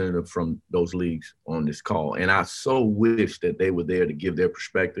representative from those leagues on this call, and I so wish that they were there to give their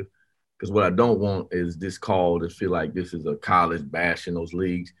perspective. Because what I don't want is this call to feel like this is a college bash in those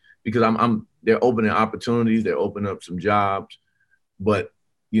leagues. Because they're opening opportunities, they're opening up some jobs. But,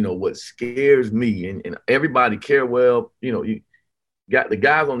 what scares me, and everybody care well, you got the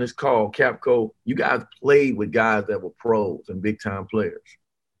guys on this call, Capco, you guys played with guys that were pros and big-time players.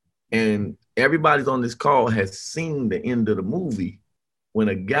 And everybody's on this call has seen the end of the movie when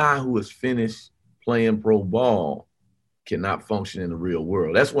a guy who has finished playing pro ball cannot function in the real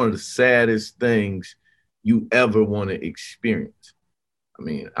world. That's one of the saddest things you ever want to experience. I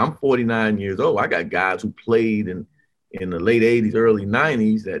mean, I'm 49 years old. I got guys who played in the late 80s, early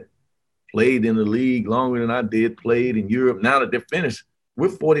 90s that played in the league longer than I did, played in Europe. Now that they're finished, we're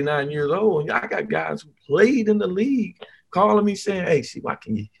 49 years old. I got guys who played in the league calling me saying, hey, why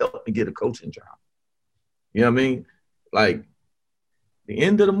can you help me get a coaching job? You know what I mean? Like, the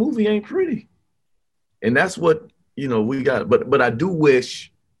end of the movie ain't pretty. And that's what, we got. But I do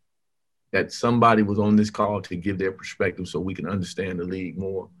wish that somebody was on this call to give their perspective so we can understand the league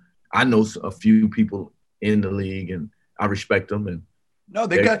more. I know a few people in the league, and I respect them. And no,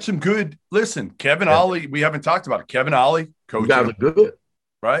 they got some good. Listen, Kevin Ollie, we haven't talked about it. Kevin Ollie, coach. You guys are good,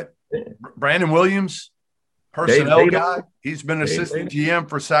 right? Yeah. Brandon Williams, personnel guy. He's been assistant GM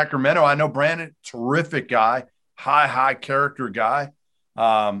for Sacramento. I know Brandon, terrific guy, high character guy.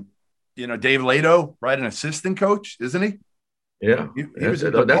 Dave Lato, right? An assistant coach, isn't he? Yeah. He was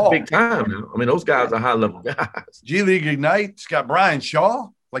at that's big time now. I mean, those guys are high level guys. G League Ignite's got Brian Shaw.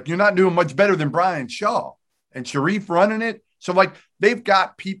 Like, you're not doing much better than Brian Shaw and Sharif running it. So, like, they've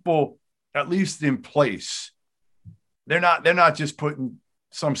got people at least in place. They're not just putting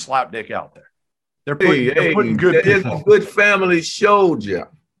some slapdick out there. They're putting good people. It's a good family show, Jeff.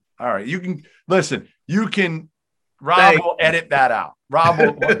 All right. You can listen. Rob will edit that out. Rob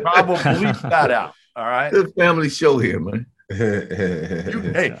will bleep that out. All right. Good family show here, man.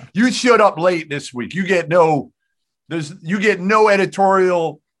 You showed up late this week. You get no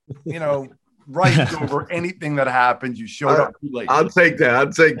editorial, rights over anything that happens. You showed up too late. I'll take that.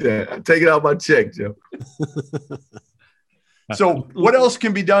 I'll take it out my check, Jeff. So what else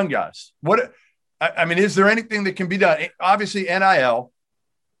can be done, guys? Is there anything that can be done? Obviously, NIL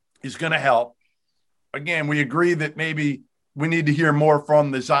is going to help. Again, we agree that maybe we need to hear more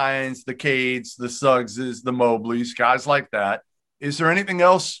from the Zions, the Cades, the Suggses, the Mobleys, guys like that. Is there anything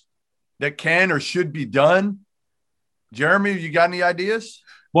else that can or should be done? Jeremy, you got any ideas?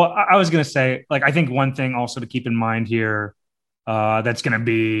 Well, I was going to say, I think one thing also to keep in mind here that's going to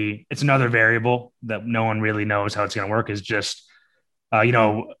be, it's another variable that no one really knows how it's going to work, is just,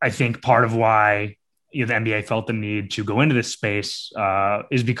 I think part of why the NBA felt the need to go into this space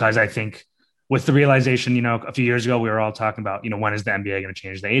is because I think with the realization, a few years ago, we were all talking about, when is the NBA going to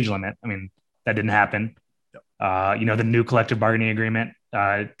change the age limit? I mean, that didn't happen. The new collective bargaining agreement,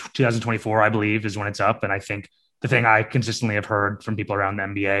 2024, I believe, is when it's up. And I think the thing I consistently have heard from people around the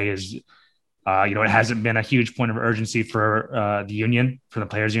NBA is, it hasn't been a huge point of urgency for the union, for the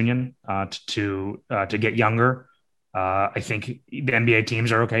players union, to get younger. I think the NBA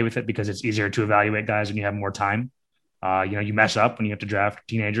teams are okay with it because it's easier to evaluate guys when you have more time. You mess up when you have to draft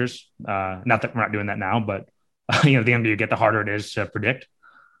teenagers. Not that we're not doing that now, but the younger you get, the harder it is to predict.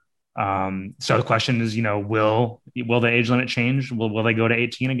 So the question is, will the age limit change? Will they go to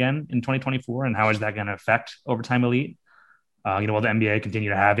 18 again in 2024? And how is that going to affect Overtime Elite? Will the NBA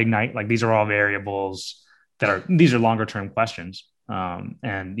continue to have Ignite? Like, these are all variables these are longer term questions.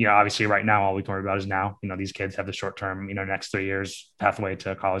 Obviously right now, all we can worry about is now, these kids have the short term, next 3 years pathway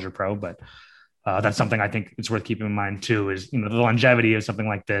to college or pro, but that's something I think it's worth keeping in mind too, is, the longevity of something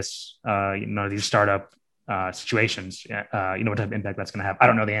like this, these startup situations, what type of impact that's going to have. I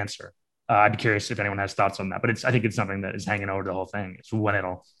don't know the answer. I'd be curious if anyone has thoughts on that, but I think it's something that is hanging over the whole thing. It's when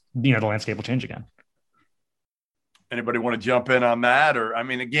it'll, the landscape will change again. Anybody want to jump in on that? Or,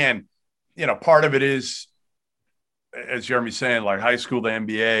 again, part of it is, as Jeremy's saying, like high school to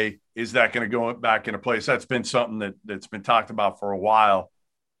NBA, is that going to go back into place? That's been something that's been talked about for a while.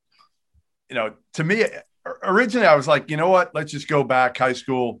 To me, originally I was like, you know what, let's just go back high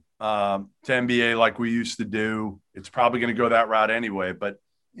school to NBA like we used to do. It's probably going to go that route anyway. But,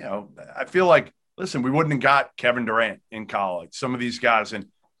 I feel like, listen, we wouldn't have got Kevin Durant in college, some of these guys. And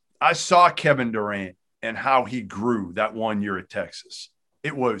I saw Kevin Durant and how he grew that 1 year at Texas.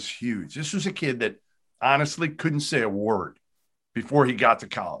 It was huge. This was a kid that honestly couldn't say a word before he got to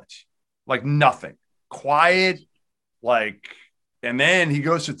college. Like, nothing. Quiet, and then he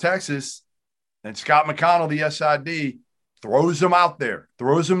goes to Texas, and Scott McConnell, the SID, throws him out there,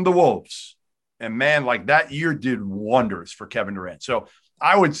 throws him the Wolves. And man, that year did wonders for Kevin Durant. So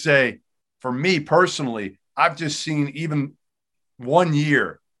I would say, for me personally, I've just seen even 1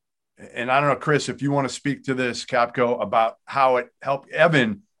 year, and I don't know, Chris, if you want to speak to this, Capco, about how it helped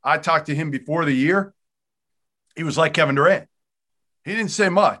Evan. I talked to him before the year. He was like Kevin Durant. He didn't say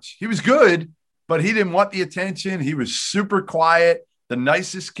much. He was good, but he didn't want the attention. He was super quiet, the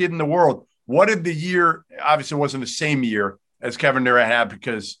nicest kid in the world. What did the year, obviously it wasn't the same year as Kevin Durant had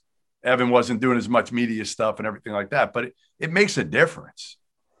because Evan wasn't doing as much media stuff and everything like that, but it makes a difference.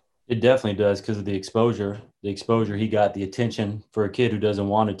 It definitely does because of the exposure. The exposure he got, the attention for a kid who doesn't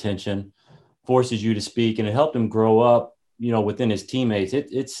want attention, forces you to speak, and it helped him grow up, within his teammates.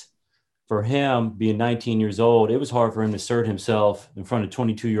 It's for him being 19 years old, it was hard for him to assert himself in front of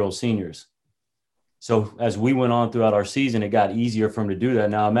 22-year-old seniors. So as we went on throughout our season, it got easier for him to do that.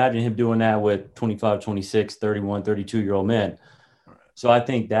 Now imagine him doing that with 25, 26, 31, 32-year-old men. So I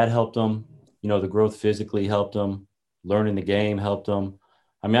think that helped him. The growth physically helped him. Learning the game helped him.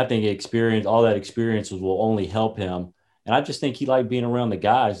 I think all that experiences will only help him. And I just think he liked being around the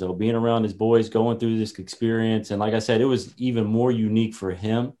guys, though, being around his boys, going through this experience. And like I said, it was even more unique for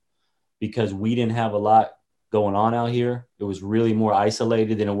him because we didn't have a lot going on out here. It was really more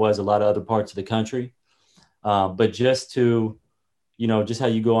isolated than it was a lot of other parts of the country. But just to, just how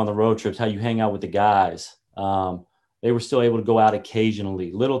you go on the road trips, how you hang out with the guys, They were still able to go out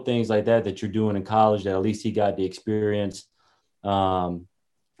occasionally, little things like that you're doing in college that at least he got the experience. And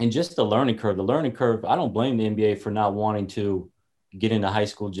just the learning curve, I don't blame the NBA for not wanting to get into high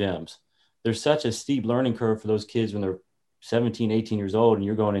school gyms. There's such a steep learning curve for those kids when they're 17, 18 years old and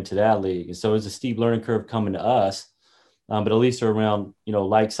you're going into that league. And so it's a steep learning curve coming to us, but at least they're around,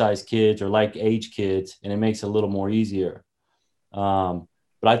 like-sized kids or like-age kids, and it makes it a little more easier.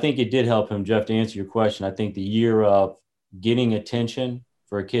 But I think it did help him, Jeff, to answer your question. I think the year of getting attention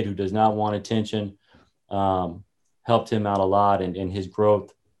for a kid who does not want attention helped him out a lot in his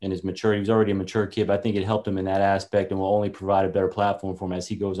growth and his maturity. He was already a mature kid, but I think it helped him in that aspect and will only provide a better platform for him as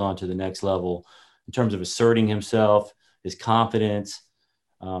he goes on to the next level in terms of asserting himself, his confidence,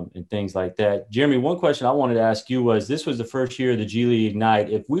 and things like that. Jeremy, one question I wanted to ask you was, this was the first year of the G League Ignite.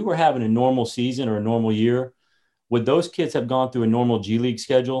 If we were having a normal season or a normal year, would those kids have gone through a normal G League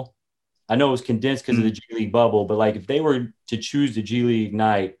schedule? I know it was condensed because of the G League bubble, but like if they were to choose the G League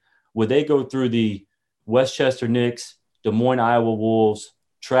Ignite, would they go through the Westchester Knicks, Des Moines, Iowa Wolves,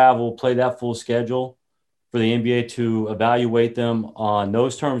 travel, play that full schedule for the NBA to evaluate them on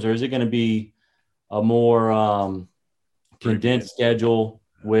those terms? Or is it going to be a more condensed schedule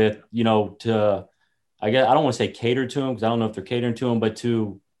with, to, I guess, I don't want to say cater to them because I don't know if they're catering to them, but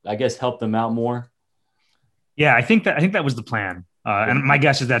to, I guess, help them out more? Yeah, I think that was the plan. And my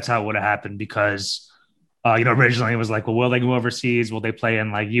guess is that's how it would have happened because, originally it was like, well, will they go overseas? Will they play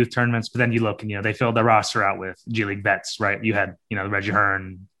in like youth tournaments? But then you look and, they filled their roster out with G League vets, right? You had, Reggie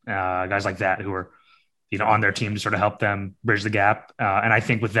Hearn, guys like that who were, on their team to sort of help them bridge the gap. And I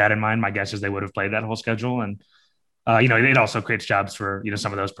think with that in mind, my guess is they would have played that whole schedule. And, it also creates jobs for,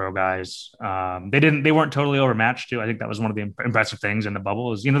 some of those pro guys. They weren't totally overmatched too. I think that was one of the impressive things in the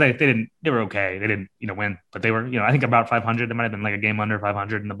bubble is, they were okay. They didn't, win, but they were, I think about 500. It might've been like a game under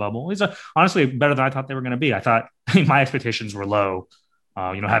 500 in the bubble. It's honestly better than I thought they were going to be. I mean, my expectations were low,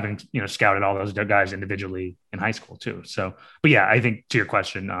 having, scouted all those guys individually in high school too. So, but yeah, I think to your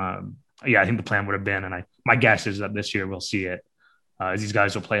question, I think the plan would have been, and my guess is that this year we'll see it as these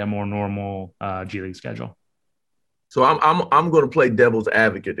guys will play a more normal G League schedule. So I'm going to play devil's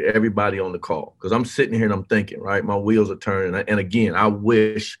advocate to everybody on the call because I'm sitting here and I'm thinking, right, my wheels are turning. And again, I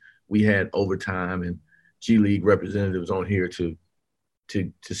wish we had overtime and G League representatives on here to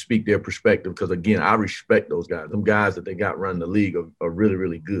speak their perspective because, again, I respect those guys. Them guys that they got running the league are really,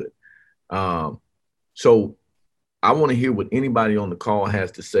 really good. So I want to hear what anybody on the call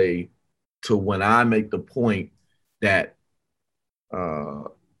has to say to when I make the point that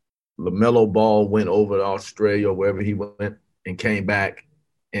LaMelo Ball went over to Australia or wherever he went and came back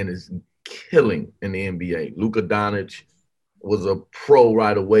and is killing in the NBA. Luka Doncic was a pro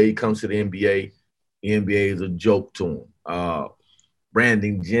right away. He comes to the NBA. The NBA is a joke to him.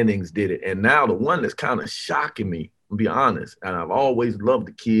 Brandon Jennings did it. And now the one that's kind of shocking me, to be honest, and I've always loved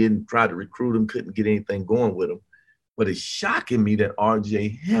the kid and tried to recruit him, couldn't get anything going with him. But it's shocking me that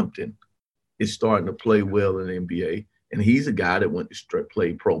RJ Hampton is starting to play well in the NBA. And he's a guy that went to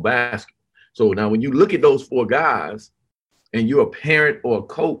play pro basketball. So now when you look at those four guys and you're a parent or a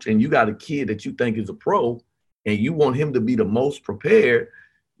coach and you got a kid that you think is a pro and you want him to be the most prepared,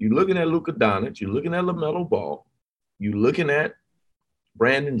 you're looking at Luka Doncic, you're looking at LaMelo Ball, you're looking at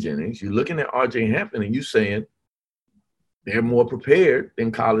Brandon Jennings, you're looking at RJ Hampton, and you're saying they're more prepared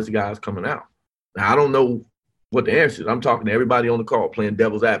than college guys coming out. Now, I don't know what the answer is. I'm talking to everybody on the call, playing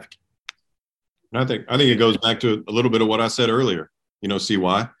devil's advocate. I think it goes back to a little bit of what I said earlier,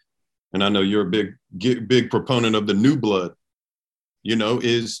 CY, and I know you're a big proponent of the new blood,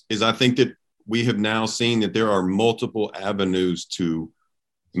 is I think that we have now seen that there are multiple avenues to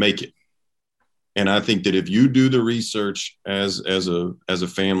make it. And I think that if you do the research as a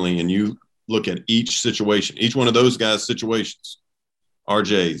family and you look at each situation, each one of those guys' situations,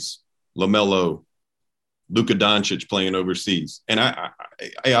 RJ's, LaMelo, Luka Doncic playing overseas. And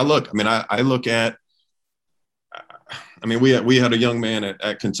I look at, we had a young man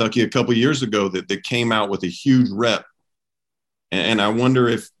at Kentucky a couple of years ago that came out with a huge rep. And I wonder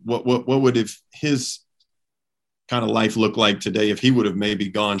if what would if his kind of life look like today if he would have maybe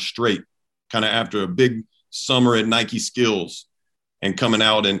gone straight kind of after a big summer at Nike Skills and coming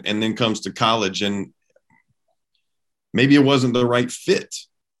out and then comes to college and maybe it wasn't the right fit.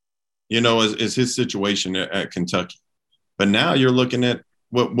 As his situation at Kentucky. But now you're looking at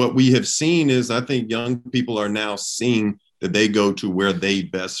what we have seen is I think young people are now seeing that they go to where they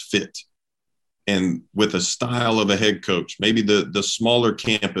best fit. And with a style of a head coach, maybe the smaller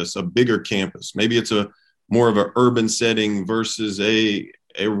campus, a bigger campus, maybe it's a more of an urban setting versus a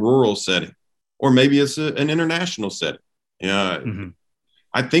rural setting, or maybe it's an international setting.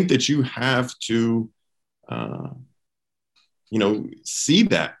 I think that you have to see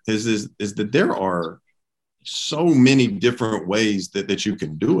that is that there are so many different ways that you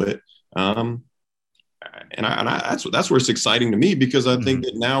can do it. That's where it's exciting to me, because I think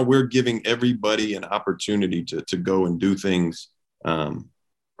that now we're giving everybody an opportunity to go and do things, and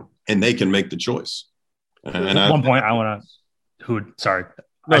they can make the choice. And at one point I want to,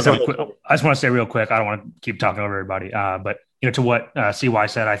 I just want to say real quick, I don't want to keep talking over everybody, but to what CY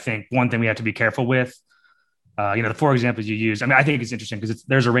said, I think one thing we have to be careful with, the 4 examples you used, I mean, I think it's interesting because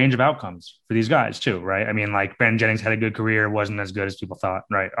there's a range of outcomes for these guys too, right? I mean, like Brandon Jennings had a good career, wasn't as good as people thought,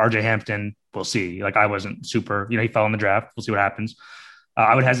 right? RJ Hampton, we'll see. Like I wasn't super, he fell in the draft. We'll see what happens.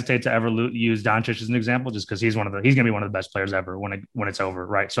 I would hesitate to ever use Doncic as an example, just because he's going to be one of the best players ever when it's over,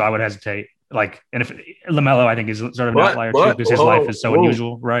 right? So I would hesitate. And if LaMelo, I think is sort of an outlier too, because his life is so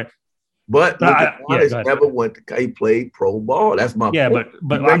unusual, right? But never went to. He played pro ball. That's my point.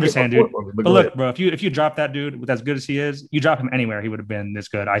 But I'm just saying, dude. But look, bro, if you drop that dude with as good as he is, you drop him anywhere, he would have been this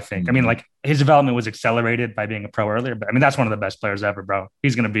good. I think. I mean, like his development was accelerated by being a pro earlier. But I mean, that's one of the best players ever, bro.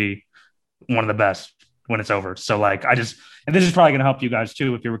 He's going to be one of the best when it's over. So like, and this is probably going to help you guys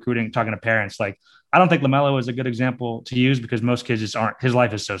too if you're recruiting, talking to parents. Like, I don't think LaMelo is a good example to use because most kids just aren't. His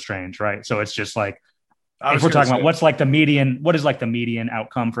life is so strange, right? So it's just like. If we're talking about what is like the median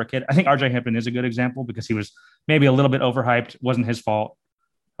outcome for a kid, I think RJ Hampton is a good example because he was maybe a little bit overhyped. Wasn't his fault.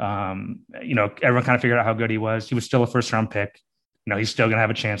 Everyone kind of figured out how good he was. He was still a first round pick. He's still going to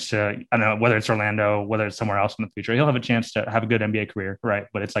have a chance to, I don't know, whether it's Orlando, whether it's somewhere else in the future, he'll have a chance to have a good NBA career. Right.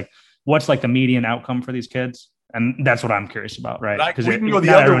 But it's like, what's like the median outcome for these kids? And that's what I'm curious about. Right. Because we can go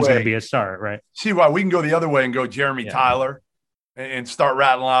the other way. Going to be a star. Right. See why we can go the other way and go Jeremy Tyler. And start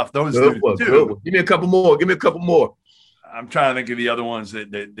rattling off those dudes too. Give me a couple more. I'm trying to think of the other ones that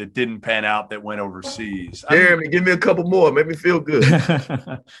didn't pan out that went overseas. Jeremy, give me a couple more. Make me feel good.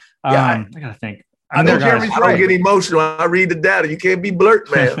 I gotta think. I don't get emotional. I read the data. You can't be blurt,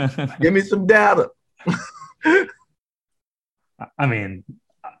 man. Give me some data. I mean,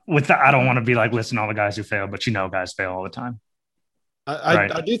 with that, I don't want to be like listing all the guys who fail, but guys fail all the time.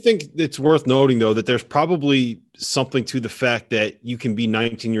 I do think it's worth noting, though, that there's probably something to the fact that you can be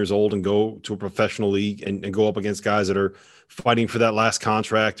 19 years old and go to a professional league and go up against guys that are fighting for that last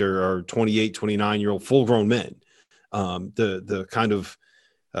contract or are 28, 29-year-old full-grown men. The kind of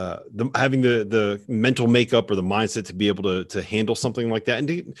having the mental makeup or the mindset to be able to handle something like that and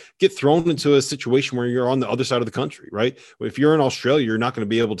to get thrown into a situation where you're on the other side of the country, right? If you're in Australia, you're not going to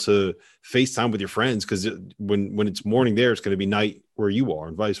be able to FaceTime with your friends because when it's morning there, it's going to be night where you are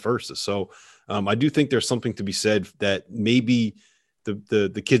and vice versa. So I do think there's something to be said that maybe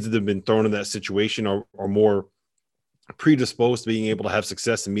the kids that have been thrown in that situation are more predisposed to being able to have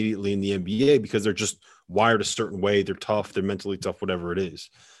success immediately in the NBA because they're just wired a certain way. They're tough. They're mentally tough, whatever it is.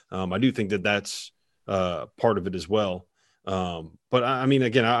 I do think that's part of it as well. But I mean,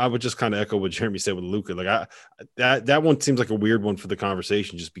 again, I would just kind of echo what Jeremy said with Luka. Like that one seems like a weird one for the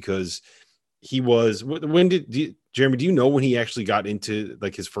conversation just because he was, Jeremy, do you know when he actually got into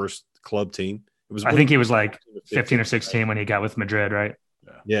like his first club team? I think he was like 15 or 16 when he got with Madrid, right?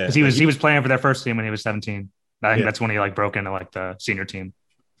 Yeah. Because he was playing for their first team when he was 17. I think that's when he like broke into like the senior team.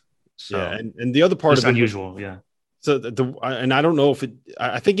 So, yeah, and the other part of it, unusual, yeah. So and I don't know if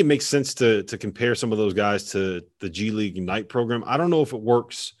I think it makes sense to compare some of those guys to the G League Ignite program. I don't know if it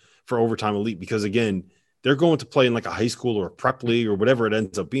works for Overtime Elite because again, they're going to play in like a high school or a prep league or whatever it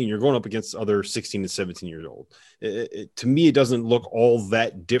ends up being. You're going up against other 16 and 17 years old. To me, it doesn't look all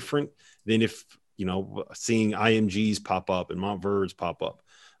that different than if seeing IMGs pop up and Montverts pop up.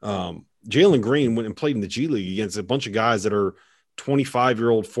 Jalen Green went and played in the G League against a bunch of guys that are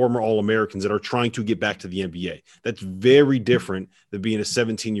 25-year-old former All-Americans that are trying to get back to the NBA. That's very different than being a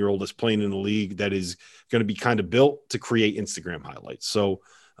 17-year-old that's playing in a league that is going to be kind of built to create Instagram highlights. So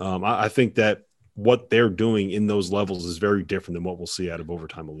I think that what they're doing in those levels is very different than what we'll see out of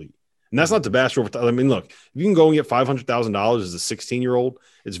Overtime Elite. And that's not to bash Overtime. I mean, look, if you can go and get $500,000 as a 16-year-old,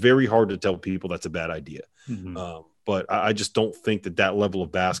 it's very hard to tell people that's a bad idea. Mm-hmm. But I just don't think that level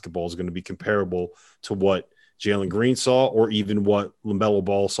of basketball is going to be comparable to what Jalen Green saw or even what LaMelo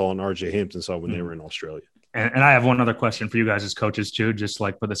Ball saw and RJ Hampton saw when they were in Australia. And I have one other question for you guys as coaches too, just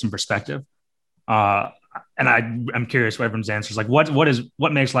like put this in perspective. And I'm curious what everyone's answers. Like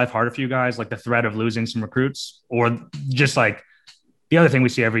what makes life harder for you guys? Like the threat of losing some recruits or just like the other thing we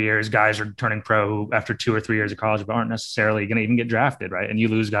see every year is guys are turning pro who after 2 or 3 years of college but aren't necessarily going to even get drafted. Right. And you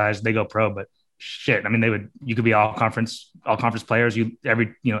lose guys, they go pro, but shit. I mean, you could be all conference players.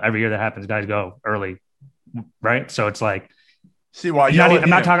 Every year that happens, guys go early. Right. So it's like, see why I'm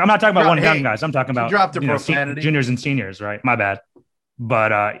not talking about one and done guys. I'm talking about juniors and seniors. Right. My bad.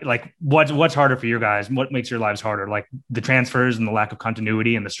 But like, what's harder for you guys? What makes your lives harder? Like the transfers and the lack of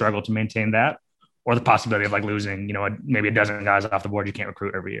continuity and the struggle to maintain that, or the possibility of like losing, maybe a dozen guys off the board you can't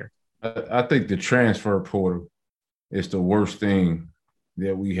recruit every year? I think the transfer portal is the worst thing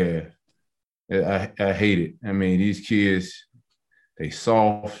that we have. I hate it. I mean, these kids, they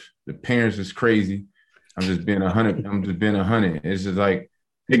soft. The parents is crazy. I'm just being 100. It's just like,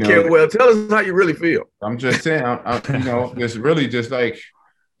 well, tell us how you really feel. I'm just saying, it's really just like,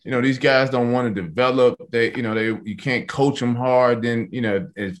 these guys don't want to develop. You can't coach them hard. Then,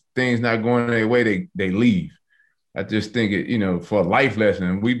 if things not going their way, they leave. I just think it, for a life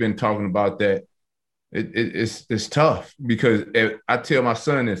lesson. We've been talking about that. It's tough because I tell my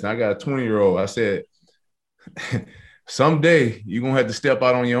son this. I got a 20-year-old. I said, someday you're gonna have to step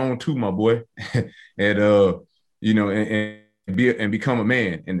out on your own too, my boy, and become a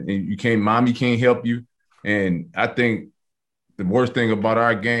man. And mommy can't help you. And I think the worst thing about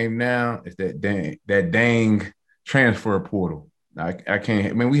our game now is that dang transfer portal. I can't.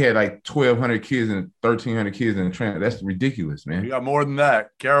 I mean, we had like 1,200 kids and 1,300 kids in the transfer. That's ridiculous, man. We got more than that,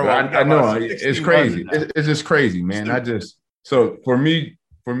 Carol. I know it's crazy. It's just crazy, man. So for me,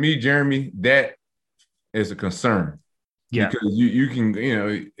 Jeremy, that is a concern. Yeah, because you can,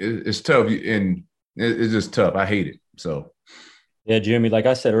 it's tough, and it's just tough. I hate it. So, yeah, Jeremy, like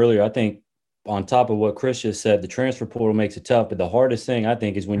I said earlier, I think on top of what Chris just said, the transfer portal makes it tough. But the hardest thing, I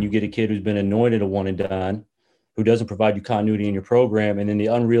think, is when you get a kid who's been anointed a one and done, who doesn't provide you continuity in your program, and then the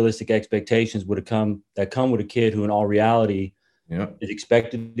unrealistic expectations come with a kid who in all reality is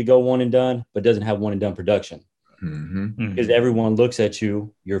expected to go one and done, but doesn't have one and done production. Mm-hmm. Because everyone looks at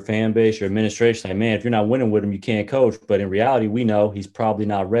you, your fan base, your administration, like, man, if you're not winning with him, you can't coach. But in reality, we know he's probably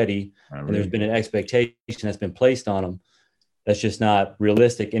not ready. And there's been an expectation that's been placed on him that's just not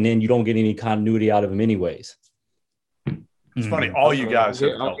realistic. And then you don't get any continuity out of him anyways. It's funny. All you guys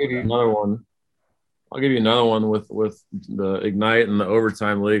have. I'll give you another one. I'll give you another one with the Ignite and the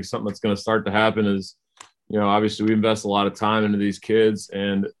Overtime League. Something that's going to start to happen is, obviously we invest a lot of time into these kids.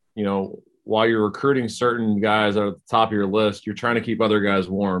 And, while you're recruiting certain guys at the top of your list, you're trying to keep other guys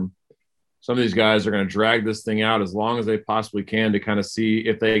warm. Some of these guys are going to drag this thing out as long as they possibly can to kind of see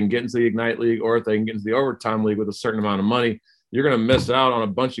if they can get into the Ignite League or if they can get into the Overtime League with a certain amount of money. You're going to miss out on a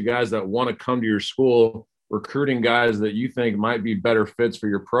bunch of guys that want to come to your school, recruiting guys that you think might be better fits for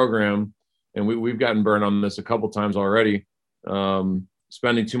your program. And we've gotten burned on this a couple times already,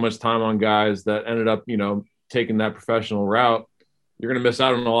 spending too much time on guys that ended up, taking that professional route. You're going to miss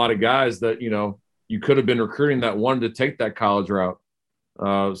out on a lot of guys that, you could have been recruiting that wanted to take that college route.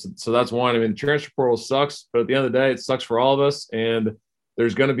 So that's one. I mean, the transfer portal sucks, but at the end of the day, it sucks for all of us. And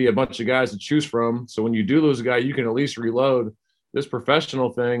there's going to be a bunch of guys to choose from. So when you do lose a guy, you can at least reload. This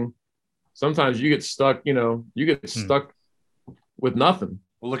professional thing, sometimes you get stuck, stuck with nothing.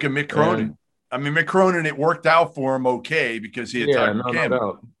 Well, look at Mick Cronin. Mick Cronin, it worked out for him okay because he had Tiger Campbell. No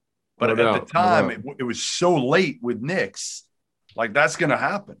doubt. But at the time, it was so late with Knicks. Like, that's going to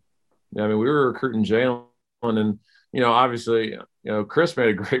happen. Yeah, we were recruiting Jalen, and, obviously, Chris made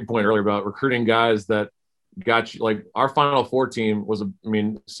a great point earlier about recruiting guys that got you. Like, our Final Four team was,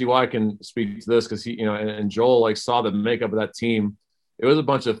 CY can speak to this because he, and Joel, saw the makeup of that team. It was a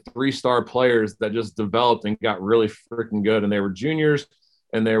bunch of 3-star players that just developed and got really freaking good, and they were juniors.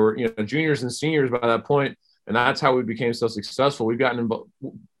 And they were, juniors and seniors by that point. And that's how we became so successful. We've gotten involved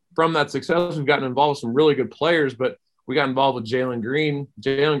from that success. We've gotten involved with some really good players, but we got involved with Jalen Green.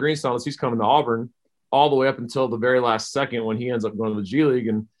 Jalen Green saw us. He's coming to Auburn all the way up until the very last second when he ends up going to the G League.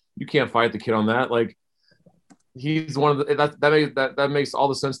 And you can't fight the kid on that. Like, he's one of the, that makes all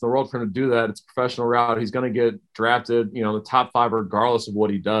the sense in the world for him to do that. It's a professional route. He's going to get drafted, the top 5 regardless of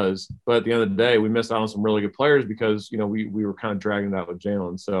what he does. But at the end of the day, we missed out on some really good players because, we were kind of dragging that with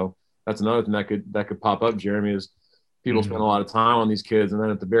Jalen. So that's another thing that could pop up, Jeremy, is people spend a lot of time on these kids. And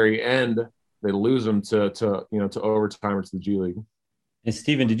then at the very end, they lose them to overtime or to the G League. And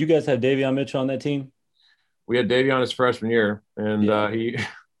Steven, did you guys have Davion Mitchell on that team? We had Davion his freshman year, and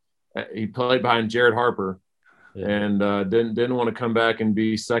he played behind Jared Harper. Yeah. And didn't want to come back and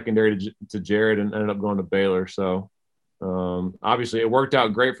be secondary to Jared, and ended up going to Baylor. So obviously it worked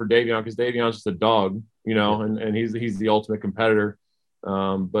out great for Davion because Davion's just a dog, and he's the ultimate competitor.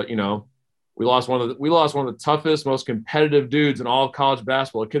 But we lost one of the toughest, most competitive dudes in all of college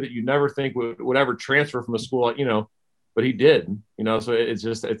basketball. A kid that you never think would ever transfer from a school, but he did. So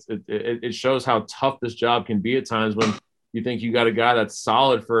it shows how tough this job can be at times when you think you got a guy that's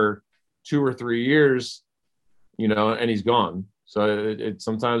solid for 2 or 3 years. And he's gone. So it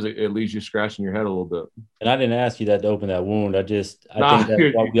sometimes it leaves you scratching your head a little bit. And I didn't ask you that to open that wound. I think Nah,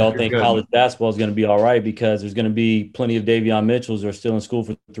 that's why we all think good. college basketball is going to be all right, because there's going to be plenty of Davion Mitchells who are still in school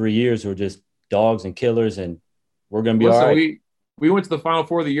for 3 years who are just dogs and killers, and we're going to be all right. We went to the Final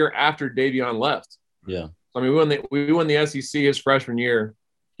Four the year after Davion left. Yeah. I mean, we won the SEC his freshman year.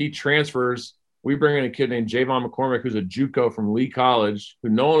 He transfers. We bring in a kid named Javon McCormick, who's a JUCO from Lee College, who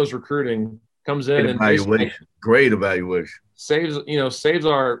no one was recruiting, comes in and great evaluation. Saves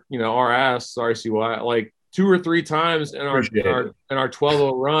our our ass. Sorry, CY, like 2 or 3 times in our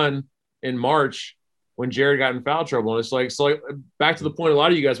 12-0 run in March when Jared got in foul trouble. And it's like, so back to the point a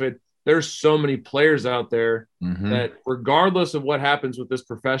lot of you guys made, there's so many players out there that regardless of what happens with this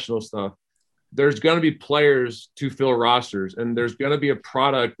professional stuff, there's going to be players to fill rosters, and there's going to be a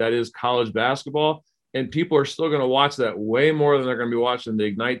product that is college basketball, and people are still going to watch that way more than they're going to be watching the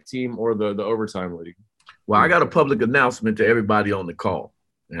Ignite team or the Overtime League. Well, I got a public announcement to everybody on the call,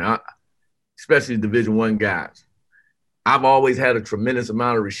 especially Division I guys. I've always had a tremendous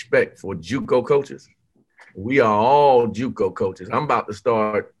amount of respect for JUCO coaches. We are all JUCO coaches. I'm about to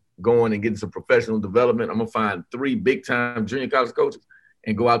start going and getting some professional development. I'm going to find 3 big-time junior college coaches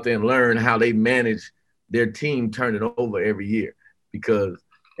and go out there and learn how they manage their team turning over every year, because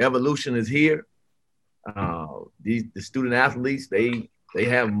evolution is here. The student athletes, they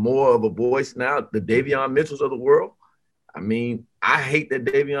have more of a voice now. The Davion Mitchells of the world. I mean, I hate that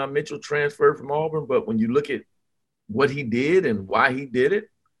Davion Mitchell transferred from Auburn, but when you look at what he did and why he did it,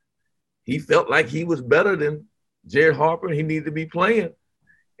 he felt like he was better than Jared Harper. He needed to be playing.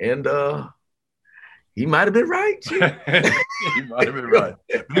 And he might have been right. He might have been right.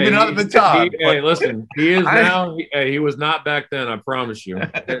 Maybe not at the time. Listen, he is now. He was not back then, I promise you.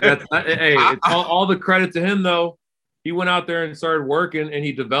 It's all the credit to him, though. He went out there and started working, and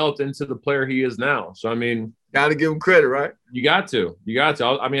he developed into the player he is now. So, I mean, got to give him credit, right? You got to.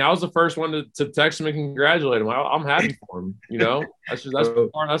 I mean, I was the first one to text him and congratulate him. I'm happy for him.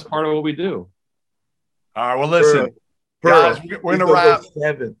 That's part of what we do. All right. Well, listen, guys, we're gonna wrap.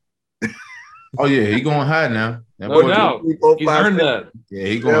 7. Oh yeah, he going high now. No doubt. He's earned that. Yeah,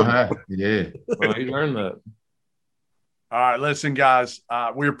 he going high. Yeah. He's earned that. All right, listen, guys,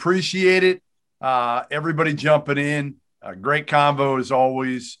 we appreciate it. Everybody jumping in. Great combo as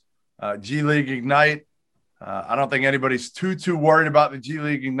always. G League Ignite. I don't think anybody's too worried about the G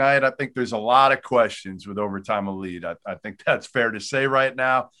League Ignite. I think there's a lot of questions with Overtime Elite. I think that's fair to say right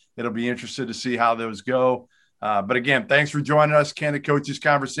now. It'll be interesting to see how those go. But again, thanks for joining us, Candid Coaches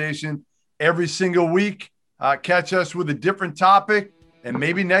Conversation. Every single week, catch us with a different topic, and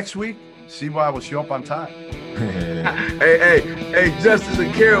maybe next week, CY will show up on time. Hey, Justice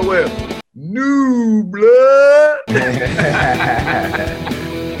and Carrawell, new blood.